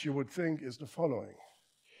analyze this, you would think, is the following.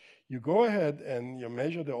 You go ahead and you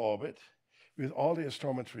measure the orbit with all the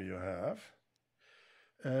astrometry you have,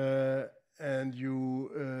 and you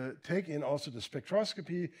take in also the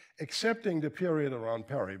spectroscopy, accepting the period around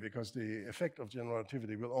Perry, because the effect of general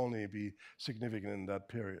relativity will only be significant in that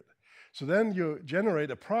period. So then you generate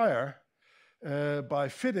a prior by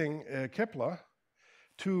fitting Kepler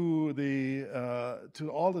to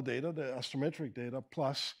all the data, the astrometric data,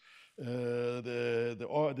 plus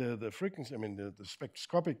the frequency, the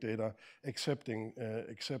spectroscopic data, accepting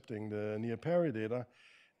the near Perry data,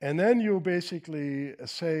 and then you basically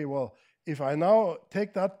say, well, if I now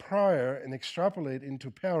take that prior and extrapolate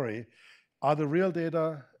into Perry, are the real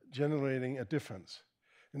data generating a difference?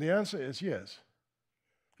 And the answer is yes.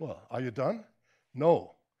 Well, are you done?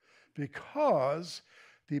 No, because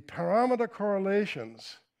the parameter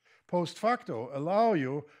correlations post facto allow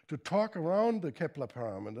you to talk around the Kepler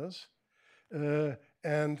parameters,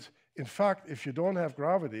 and in fact, if you don't have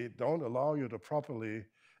gravity, don't allow you to properly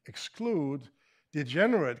exclude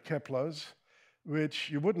degenerate Keplers, which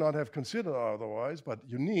you would not have considered otherwise, but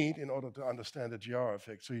you need in order to understand the GR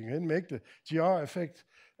effect. So you can make the GR effect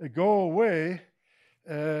go away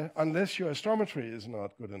unless your astrometry is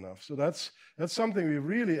not good enough. So that's something we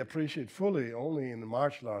really appreciate fully only in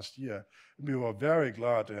March last year. We were very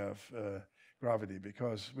glad to have gravity,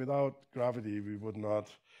 because without gravity, we would not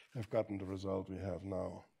have gotten the result we have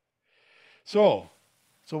now. So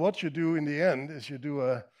what you do in the end is you do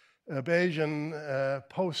a Bayesian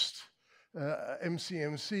post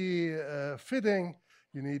MCMC fitting.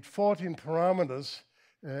 You need 14 parameters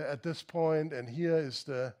at this point, and here is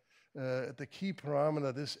the key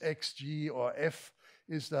parameter. This xg or f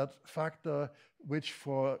is that factor which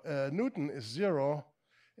for Newton is 0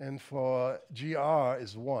 and for GR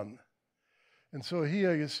is 1. And so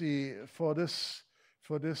here you see for this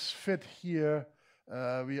fit here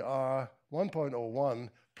we are 1.01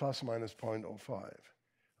 plus minus 0.05.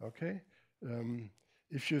 Okay.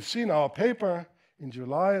 If you've seen our paper in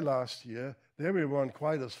July last year, there we weren't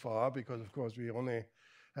quite as far, because of course we only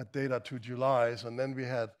had data to July, and then we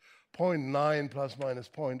had 0.9 plus minus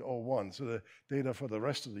 0.01. So the data for the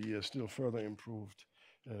rest of the year still further improved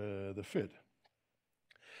the fit.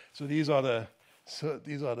 So these are the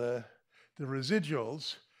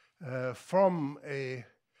residuals from a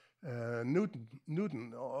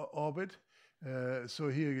Newton orbit. So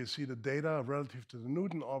here you see the data relative to the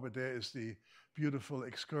Newton orbit. There is the beautiful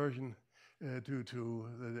excursion due to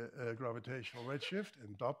the gravitational redshift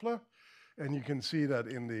and Doppler. And you can see that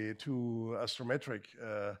in the two astrometric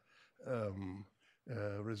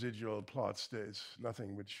residual plots, there's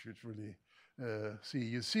nothing which really see.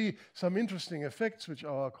 You see some interesting effects which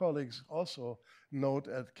our colleagues also note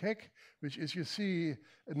at Keck, which is you see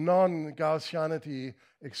non-Gaussianity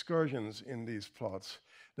excursions in these plots.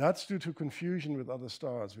 That's due to confusion with other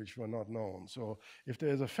stars which were not known. So if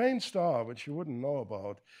there's a faint star which you wouldn't know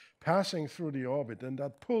about passing through the orbit, then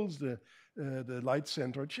that pulls the light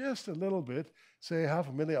center just a little bit, say half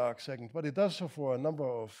a milliarc second, but it does so for a number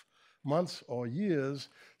of months or years,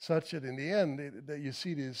 such that in the end that you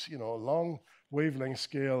see these long wavelength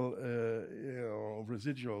scale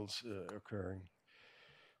residuals occurring.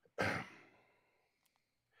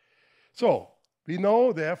 So we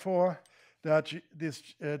know therefore that this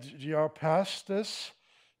GR passed this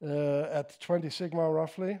at 20 sigma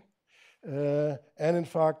roughly, and in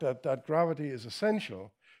fact that gravity is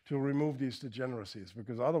essential to remove these degeneracies,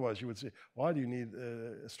 because otherwise you would say, why do you need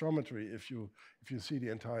astrometry if you see the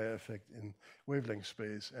entire effect in wavelength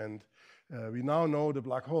space? And we now know the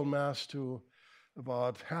black hole mass to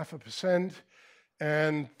about 0.5%,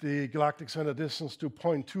 and the galactic center distance to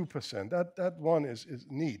 0.2%. That one is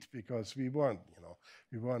neat, because we weren't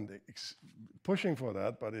pushing for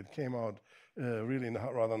that, but it came out really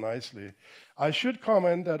rather nicely. I should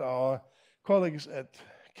comment that our colleagues at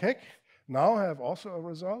Keck now have also a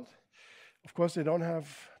result. Of course, they don't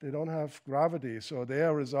have gravity, so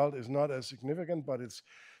their result is not as significant, but it's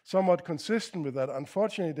somewhat consistent with that.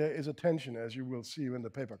 Unfortunately, there is a tension, as you will see when the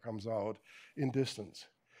paper comes out, in distance.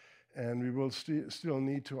 And we will still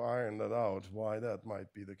need to iron that out, why that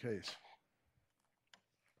might be the case.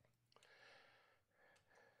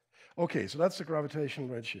 Okay, so that's the gravitational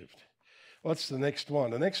redshift. What's the next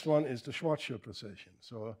one? The next one is the Schwarzschild precession.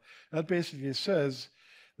 So that basically says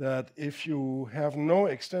that if you have no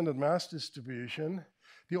extended mass distribution,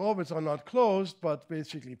 the orbits are not closed, but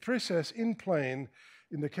basically precess in plane,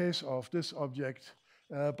 in the case of this object,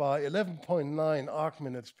 by 11.9 arc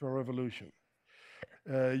minutes per revolution.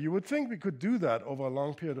 You would think we could do that over a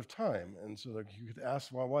long period of time. And so that you could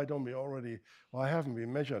ask, well, why haven't we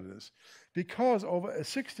measured this? Because over a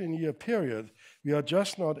 16-year period, we are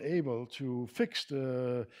just not able to fix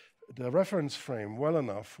the reference frame well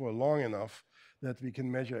enough or long enough that we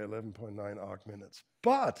can measure 11.9 arc minutes.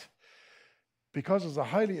 But because it's a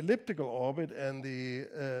highly elliptical orbit and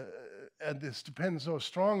this depends so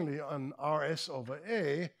strongly on RS over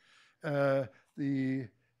A, the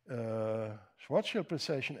Schwarzschild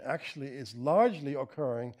precession actually is largely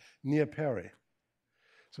occurring near Perry.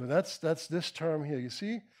 So that's this term here. You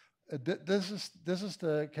see, this is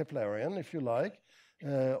the Keplerian, if you like,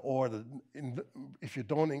 or if you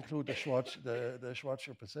don't include the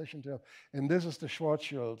Schwarzschild precession term, and this is the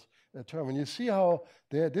Schwarzschild term. And you see how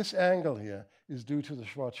this angle here is due to the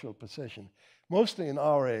Schwarzschild precession, mostly in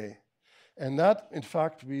RA. And that, in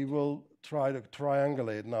fact, we will try to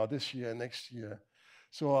triangulate now this year and next year.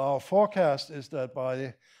 So our forecast is that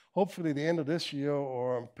by hopefully the end of this year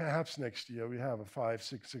or perhaps next year, we have a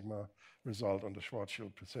 5-6 sigma result on the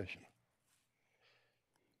Schwarzschild precession.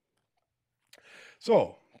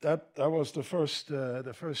 So that was the first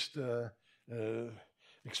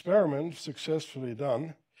experiment successfully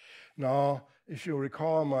done. Now, if you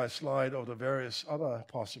recall my slide of the various other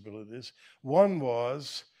possibilities, one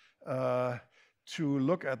was to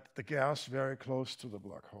look at the gas very close to the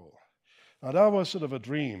black hole. Now, that was sort of a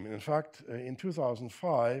dream. In fact, in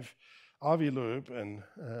 2005, Avi Loeb and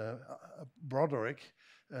Broderick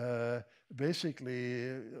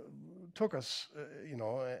basically took us,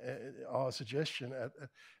 our suggestion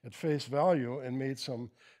at face value and made some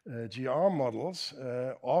GR models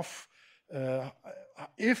of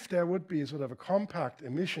if there would be sort of a compact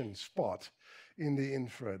emission spot in the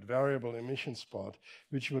infrared, variable emission spot,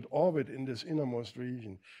 which would orbit in this innermost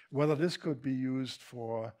region, whether this could be used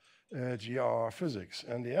for GR physics.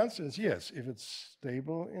 And the answer is yes, if it's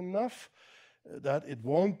stable enough. That it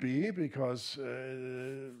won't be, because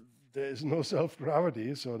there is no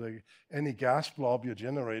self-gravity, so any gas blob you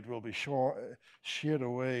generate will be sheared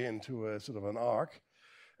away into a sort of an arc.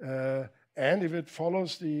 And if it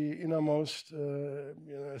follows the innermost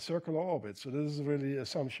circular orbit. So this is really the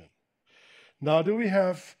assumption. Now, do we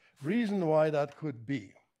have reason why that could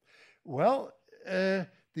be? Well,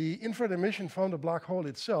 the infrared emission from the black hole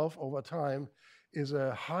itself over time is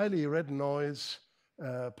a highly red noise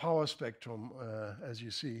power spectrum, as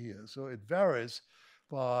you see here. So it varies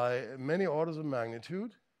by many orders of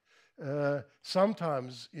magnitude.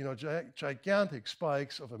 Sometimes, gigantic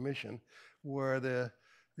spikes of emission where the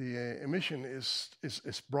emission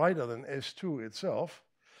is brighter than S2 itself.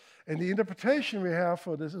 And the interpretation we have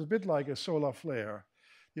for this is a bit like a solar flare.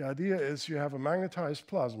 The idea is you have a magnetized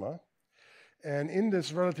plasma, and in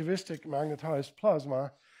this relativistic magnetized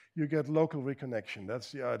plasma, you get local reconnection.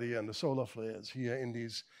 That's the idea in the solar flares. Here in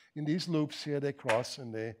these loops here, they cross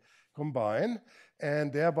and they combine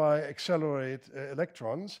and thereby accelerate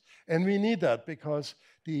electrons. And we need that because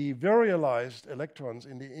the virialized electrons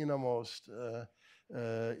in the innermost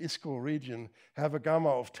ISCO region have a gamma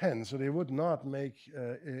of 10, so they would not make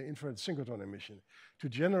infrared synchrotron emission. To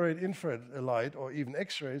generate infrared light or even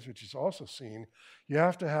X-rays, which is also seen, you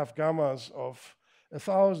have to have gammas of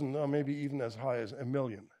 1,000 or maybe even as high as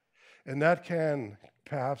 1,000,000. And that can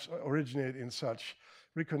perhaps originate in such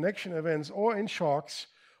reconnection events or in shocks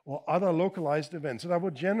or other localized events. So that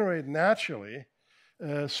would generate naturally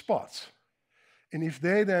spots. And if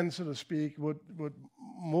they then, so to speak, would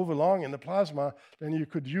move along in the plasma, then you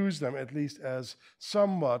could use them at least as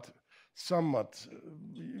somewhat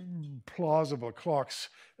plausible clocks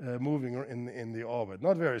moving in the orbit.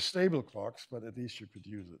 Not very stable clocks, but at least you could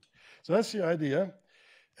use it. So that's the idea.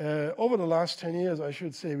 Over the last 10 years, I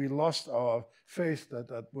should say, we lost our faith that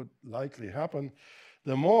that would likely happen.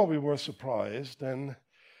 The more we were surprised then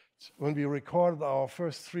when we recorded our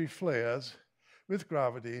first 3 flares with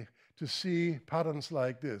gravity to see patterns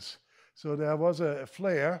like this. So there was a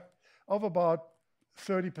flare of about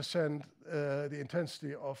 30% the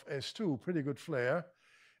intensity of S2, pretty good flare.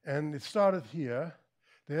 And it started here.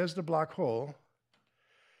 There's the black hole.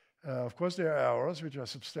 Of course, there are errors, which are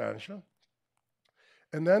substantial.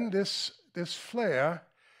 And then this flare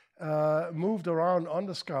moved around on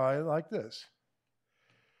the sky like this.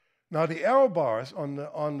 Now, the error bars on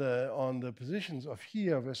the positions of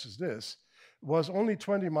here versus this was only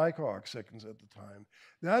 20 microarc seconds at the time.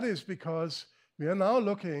 That is because we are now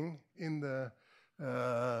looking in the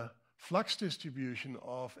flux distribution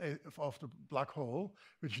of the black hole,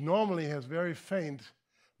 which normally has very faint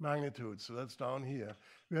magnitudes. So that's down here.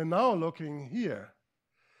 We are now looking here.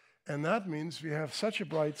 And that means we have such a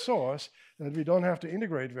bright source that we don't have to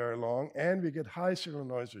integrate very long, and we get high signal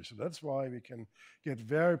noise ratio. So that's why we can get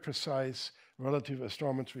very precise relative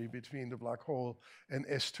astrometry between the black hole and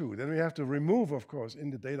S2. Then we have to remove, of course,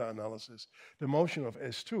 in the data analysis, the motion of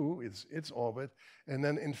S2, its orbit, and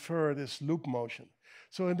then infer this loop motion.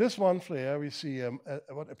 So in this one flare, we see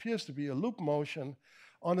what appears to be a loop motion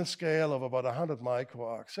on a scale of about 100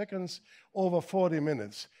 microarc seconds over 40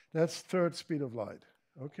 minutes. That's third speed of light.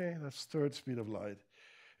 Okay, that's third speed of light.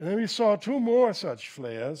 And then we saw 2 more such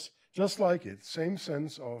flares, just like it, same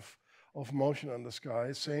sense of motion on the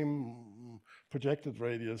sky, same projected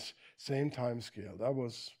radius, same time scale. That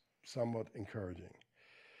was somewhat encouraging.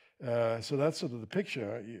 So that's sort of the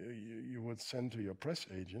picture you would send to your press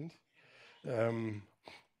agent.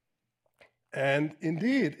 And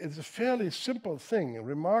indeed, it's a fairly simple thing,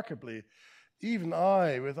 remarkably. Even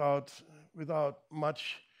I, without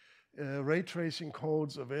much ray tracing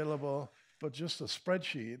codes available, but just a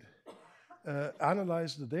spreadsheet,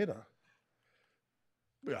 analyzed the data.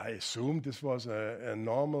 I assumed this was a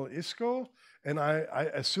normal ISCO, and I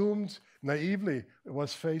assumed naively it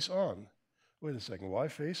was face on. Wait a second, why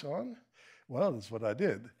face on? Well, that's what I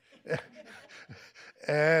did.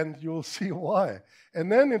 And you'll see why.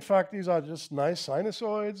 And then, in fact, these are just nice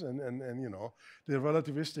sinusoids, and you know, the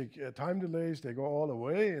relativistic time delays, they go all the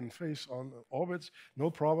way in face-on orbits, no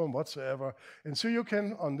problem whatsoever. And so you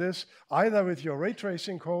can, on this, either with your ray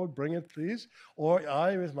tracing code, bring it please, or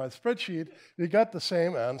I, with my spreadsheet, we got the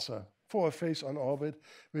same answer for a face-on orbit,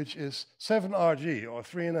 which is 7 RG, or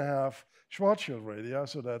 3.5 Schwarzschild radii,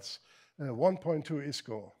 so that's 1.2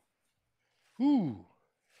 ISCO. Ooh.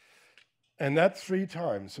 And that 3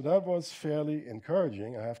 times. So that was fairly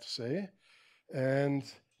encouraging, I have to say. And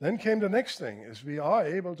then came the next thing, is we are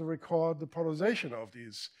able to record the polarization of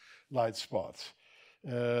these light spots,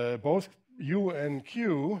 both U and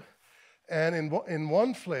Q. And in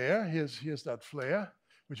one flare, here's that flare,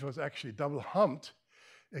 which was actually double humped.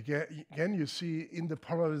 Again, you see in the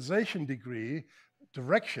polarization degree,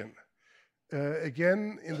 direction.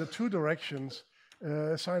 Again, in the 2 directions,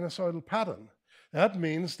 sinusoidal pattern. That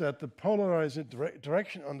means that the polarized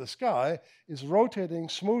direction on the sky is rotating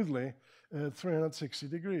smoothly 360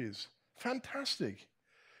 degrees. Fantastic.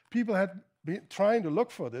 People had been trying to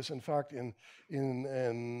look for this. In fact, in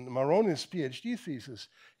Maroney's PhD thesis,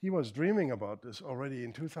 he was dreaming about this already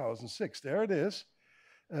in 2006. There it is.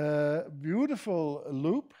 Beautiful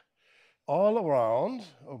loop all around,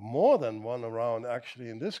 or more than one around actually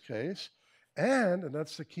in this case. And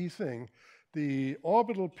that's the key thing, the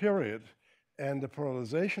orbital period and the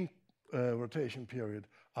polarization rotation period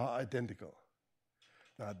are identical.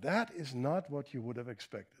 Now, that is not what you would have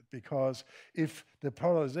expected, because if the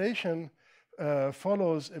polarization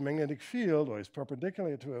follows a magnetic field, or is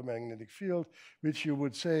perpendicular to a magnetic field, which you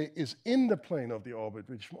would say is in the plane of the orbit,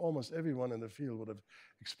 which almost everyone in the field would have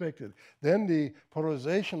expected, then the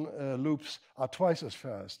polarization loops are twice as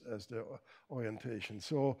fast as the orientation.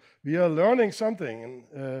 So we are learning something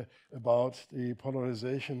about the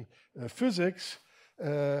polarization physics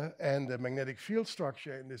and the magnetic field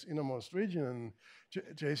structure in this innermost region. And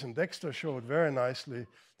Jason Dexter showed very nicely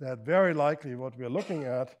that very likely what we're looking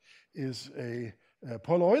at is a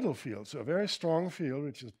poloidal field, so a very strong field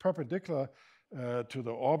which is perpendicular to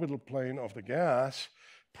the orbital plane of the gas,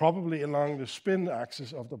 probably along the spin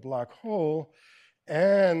axis of the black hole,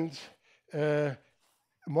 and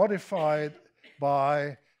modified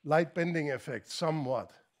by light bending effects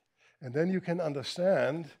somewhat. And then you can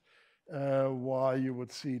understand why you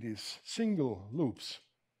would see these single loops.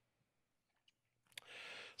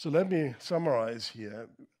 So let me summarize here.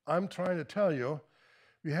 I'm trying to tell you,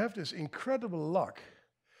 we have this incredible luck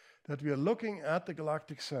that we are looking at the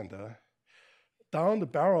galactic center, down the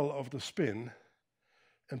barrel of the spin,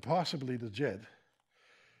 and possibly the jet,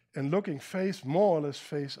 and looking more or less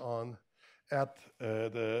face on at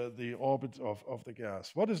the orbit of the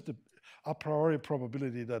gas. What is the a priori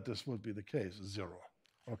probability that this would be the case? 0.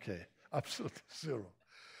 Okay, absolutely 0.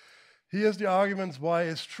 Here's the arguments why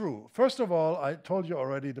it's true. First of all, I told you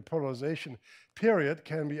already the polarization period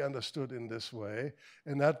can be understood in this way,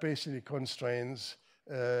 and that basically constrains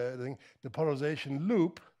the polarization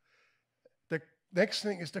loop. The next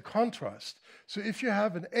thing is the contrast. So if you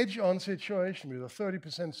have an edge-on situation with a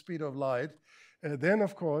 30% speed of light, then,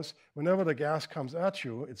 of course, whenever the gas comes at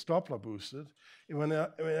you, it's Doppler boosted.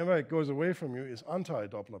 Whenever it goes away from you, it's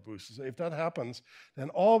anti-Doppler boosted. So if that happens, then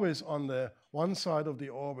always on the one side of the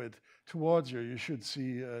orbit towards you, you should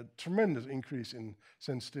see a tremendous increase in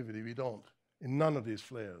sensitivity. We don't, in none of these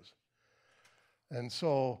flares. And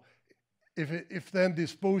so if then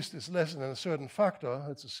this boost is less than a certain factor,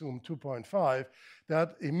 let's assume 2.5,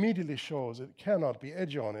 that immediately shows it cannot be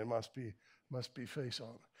edge-on, it must be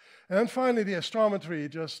face-on. And finally, the astrometry,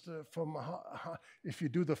 just from if you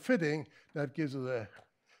do the fitting, that gives us a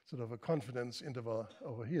sort of a confidence interval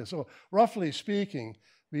over here. So roughly speaking,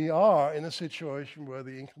 we are in a situation where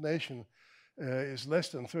the inclination is less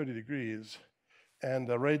than 30 degrees, and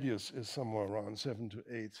the radius is somewhere around 7 to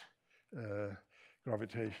 8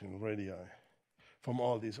 gravitational radii from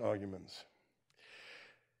all these arguments.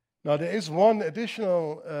 Now, there is one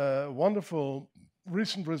additional wonderful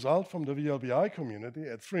recent result from the VLBI community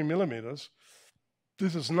at 3 millimeters.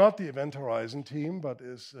 This is not the Event Horizon team, but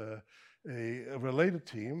is a related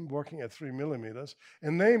team working at 3 millimeters,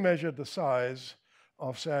 and they measured the size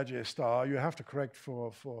of Sagittarius star. You have to correct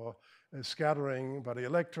for scattering by the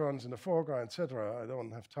electrons in the foreground, etc. I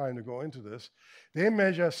don't have time to go into this. They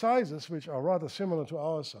measure sizes which are rather similar to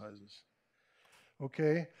our sizes,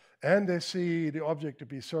 okay? And they see the object to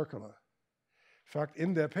be circular. In fact,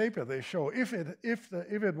 in their paper, they show if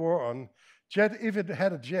it were on jet, if it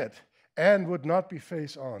had a jet and would not be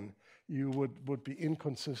face on, you would be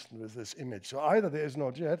inconsistent with this image. So either there is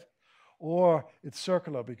no jet, or it's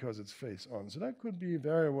circular because it's face on. So that could be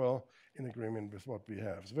very well in agreement with what we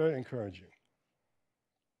have. It's very encouraging.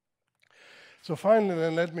 So finally,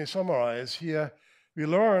 then, let me summarize here. We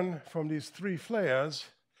learn from these 3 flares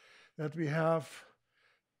that we have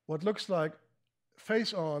what looks like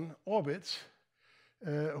face-on orbits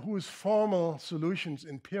whose formal solutions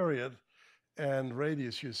in period and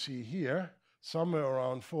radius you see here, somewhere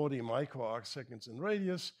around 40 microarc seconds in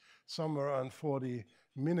radius, somewhere around 40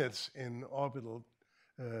 minutes in orbital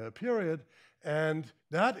period. And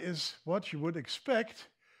that is what you would expect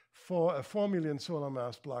for a 4 million solar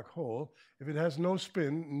mass black hole if it has no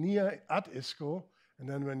spin near at ISCO, and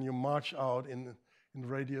then when you march out in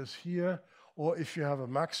radius here, or if you have a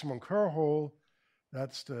maximum Kerr hole,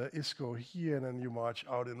 that's the ISCO here, and then you march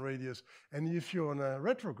out in radius. And if you're on a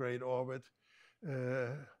retrograde orbit,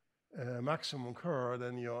 maximum Kerr,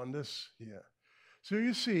 then you're on this here. So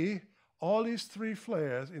you see, all these 3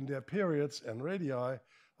 flares in their periods and radii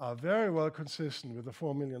are very well consistent with the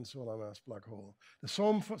 4 million solar mass black hole. The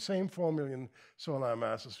same 4 million solar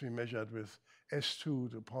masses we measured with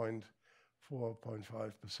S2 to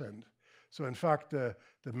 4.5%. So in fact, the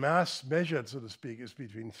mass measured, so to speak, is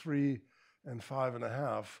between 3 and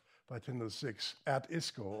 5.5 by 10 to the 6 at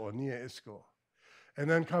ISCO or near ISCO. And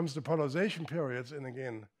then comes the polarization periods, and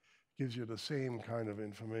again, gives you the same kind of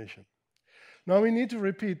information. Now we need to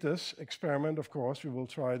repeat this experiment, of course. We will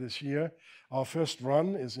try this year. Our first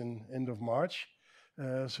run is in end of March.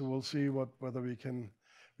 So we'll see whether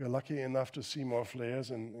we're lucky enough to see more flares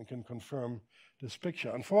and can confirm this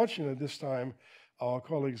picture. Unfortunately, this time, our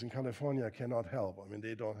colleagues in California cannot help. I mean,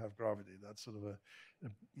 they don't have gravity. That's sort of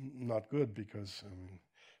not good because, I mean,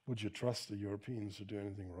 would you trust the Europeans to do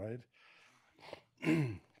anything right?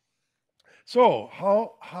 So,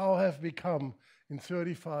 how have we come in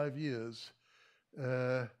 35 years?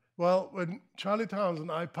 Well, when Charlie Towns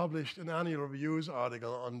and I published an annual reviews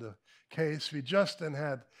article on the case, we just then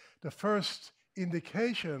had the first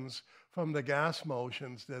indications from the gas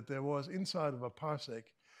motions that there was inside of a parsec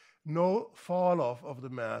no fall off of the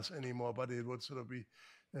mass anymore, but it would sort of be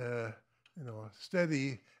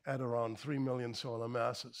steady at around 3 million solar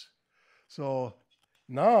masses. So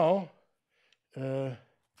now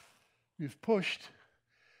we've pushed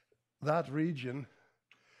that region,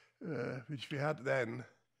 which we had then,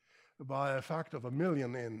 by a factor of 1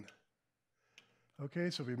 million in.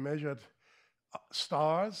 Okay, so we measured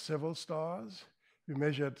stars, several stars. We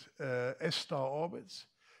measured S-star orbits.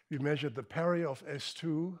 We measured the peri of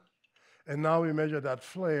S2. And now we measure that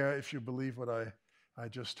flare, if you believe what I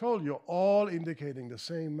just told you, all indicating the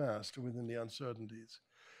same mass to within the uncertainties,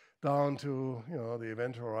 down to the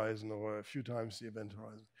event horizon or a few times the event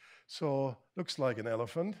horizon. So looks like an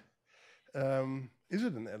elephant. Is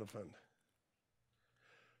it an elephant?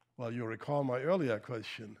 Well, you recall my earlier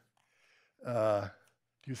question. Do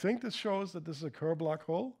you think this shows that this is a Kerr black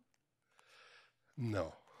hole?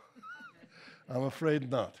 No. I'm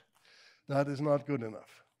afraid not. That is not good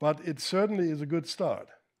enough. But it certainly is a good start.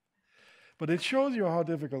 But it shows you how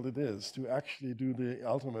difficult it is to actually do the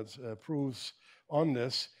ultimate proofs on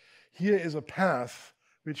this. Here is a path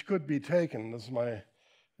which could be taken. This is my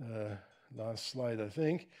last slide, I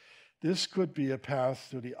think. This could be a path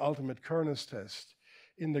to the ultimate Kerrness test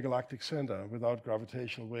in the galactic center without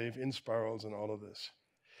gravitational wave, in spirals, and all of this.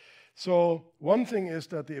 So one thing is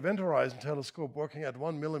that the Event Horizon Telescope, working at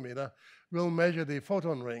 1 millimeter, will measure the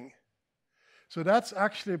photon ring. So that's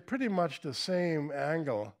actually pretty much the same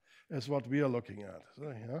angle as what we are looking at. So,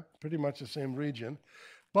 yeah, pretty much the same region.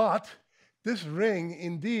 But this ring,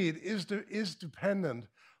 indeed, is dependent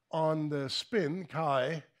on the spin,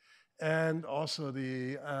 chi, and also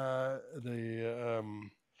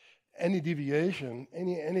any deviation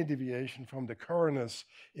from the Kerrness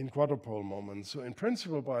in quadrupole moments. So in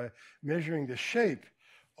principle, by measuring the shape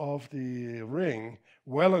of the ring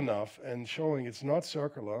well enough and showing it's not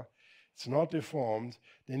circular, it's not deformed,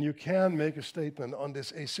 then you can make a statement on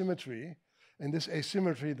this asymmetry, and this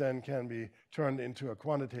asymmetry then can be turned into a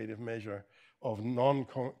quantitative measure of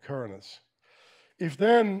non-Kerrness. If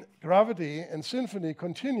then gravity and symphony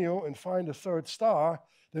continue and find a third star,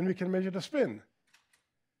 then we can measure the spin.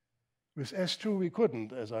 With S2 we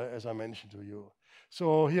couldn't, as I mentioned to you.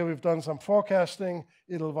 So here we've done some forecasting.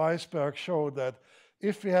 Edel-Weisberg showed that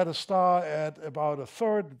if we had a star at about a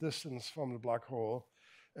third distance from the black hole,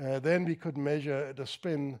 then we could measure the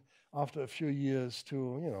spin after a few years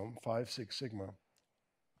to 5, 6 sigma.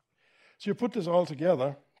 So you put this all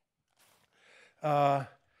together.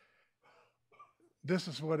 This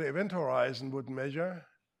is what the event horizon would measure.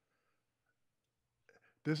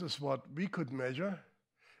 This is what we could measure.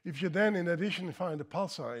 If you then, in addition, find a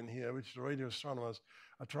pulsar in here, which the radio astronomers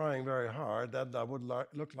are trying very hard, that would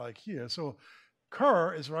look like here. So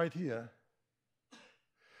Kerr is right here.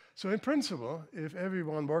 So in principle, if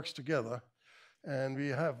everyone works together, and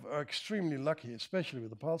we are extremely lucky, especially with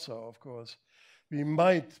the pulsar, of course, we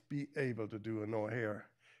might be able to do a no-hair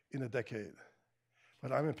in a decade.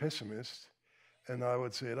 But I'm a pessimist, and I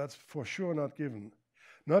would say that's for sure not given.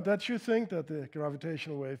 Not that you think that the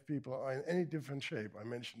gravitational wave people are in any different shape. I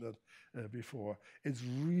mentioned that before. It's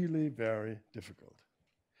really very difficult.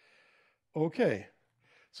 Okay,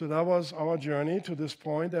 so that was our journey to this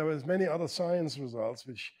point. There was many other science results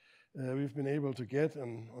which we've been able to get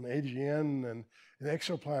on AGN and in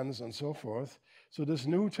exoplanets and so forth. So this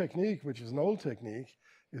new technique, which is an old technique,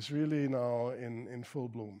 is really now in full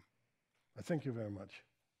bloom. I thank you very much.